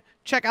 and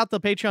check out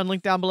the Patreon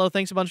link down below.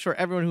 Thanks a bunch for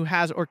everyone who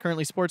has or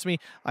currently supports me.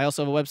 I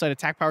also have a website at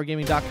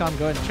Atkpwrgaming.com.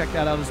 Go ahead and check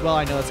that out as well.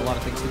 I know that's a lot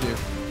of things to do.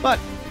 But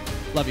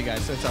love you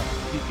guys. So it's all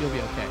right. You'll be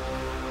okay.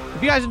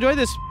 If you guys enjoyed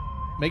this,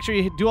 make sure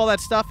you do all that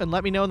stuff and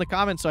let me know in the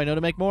comments so I know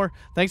to make more.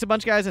 Thanks a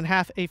bunch, guys, and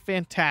have a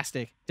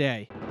fantastic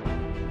day.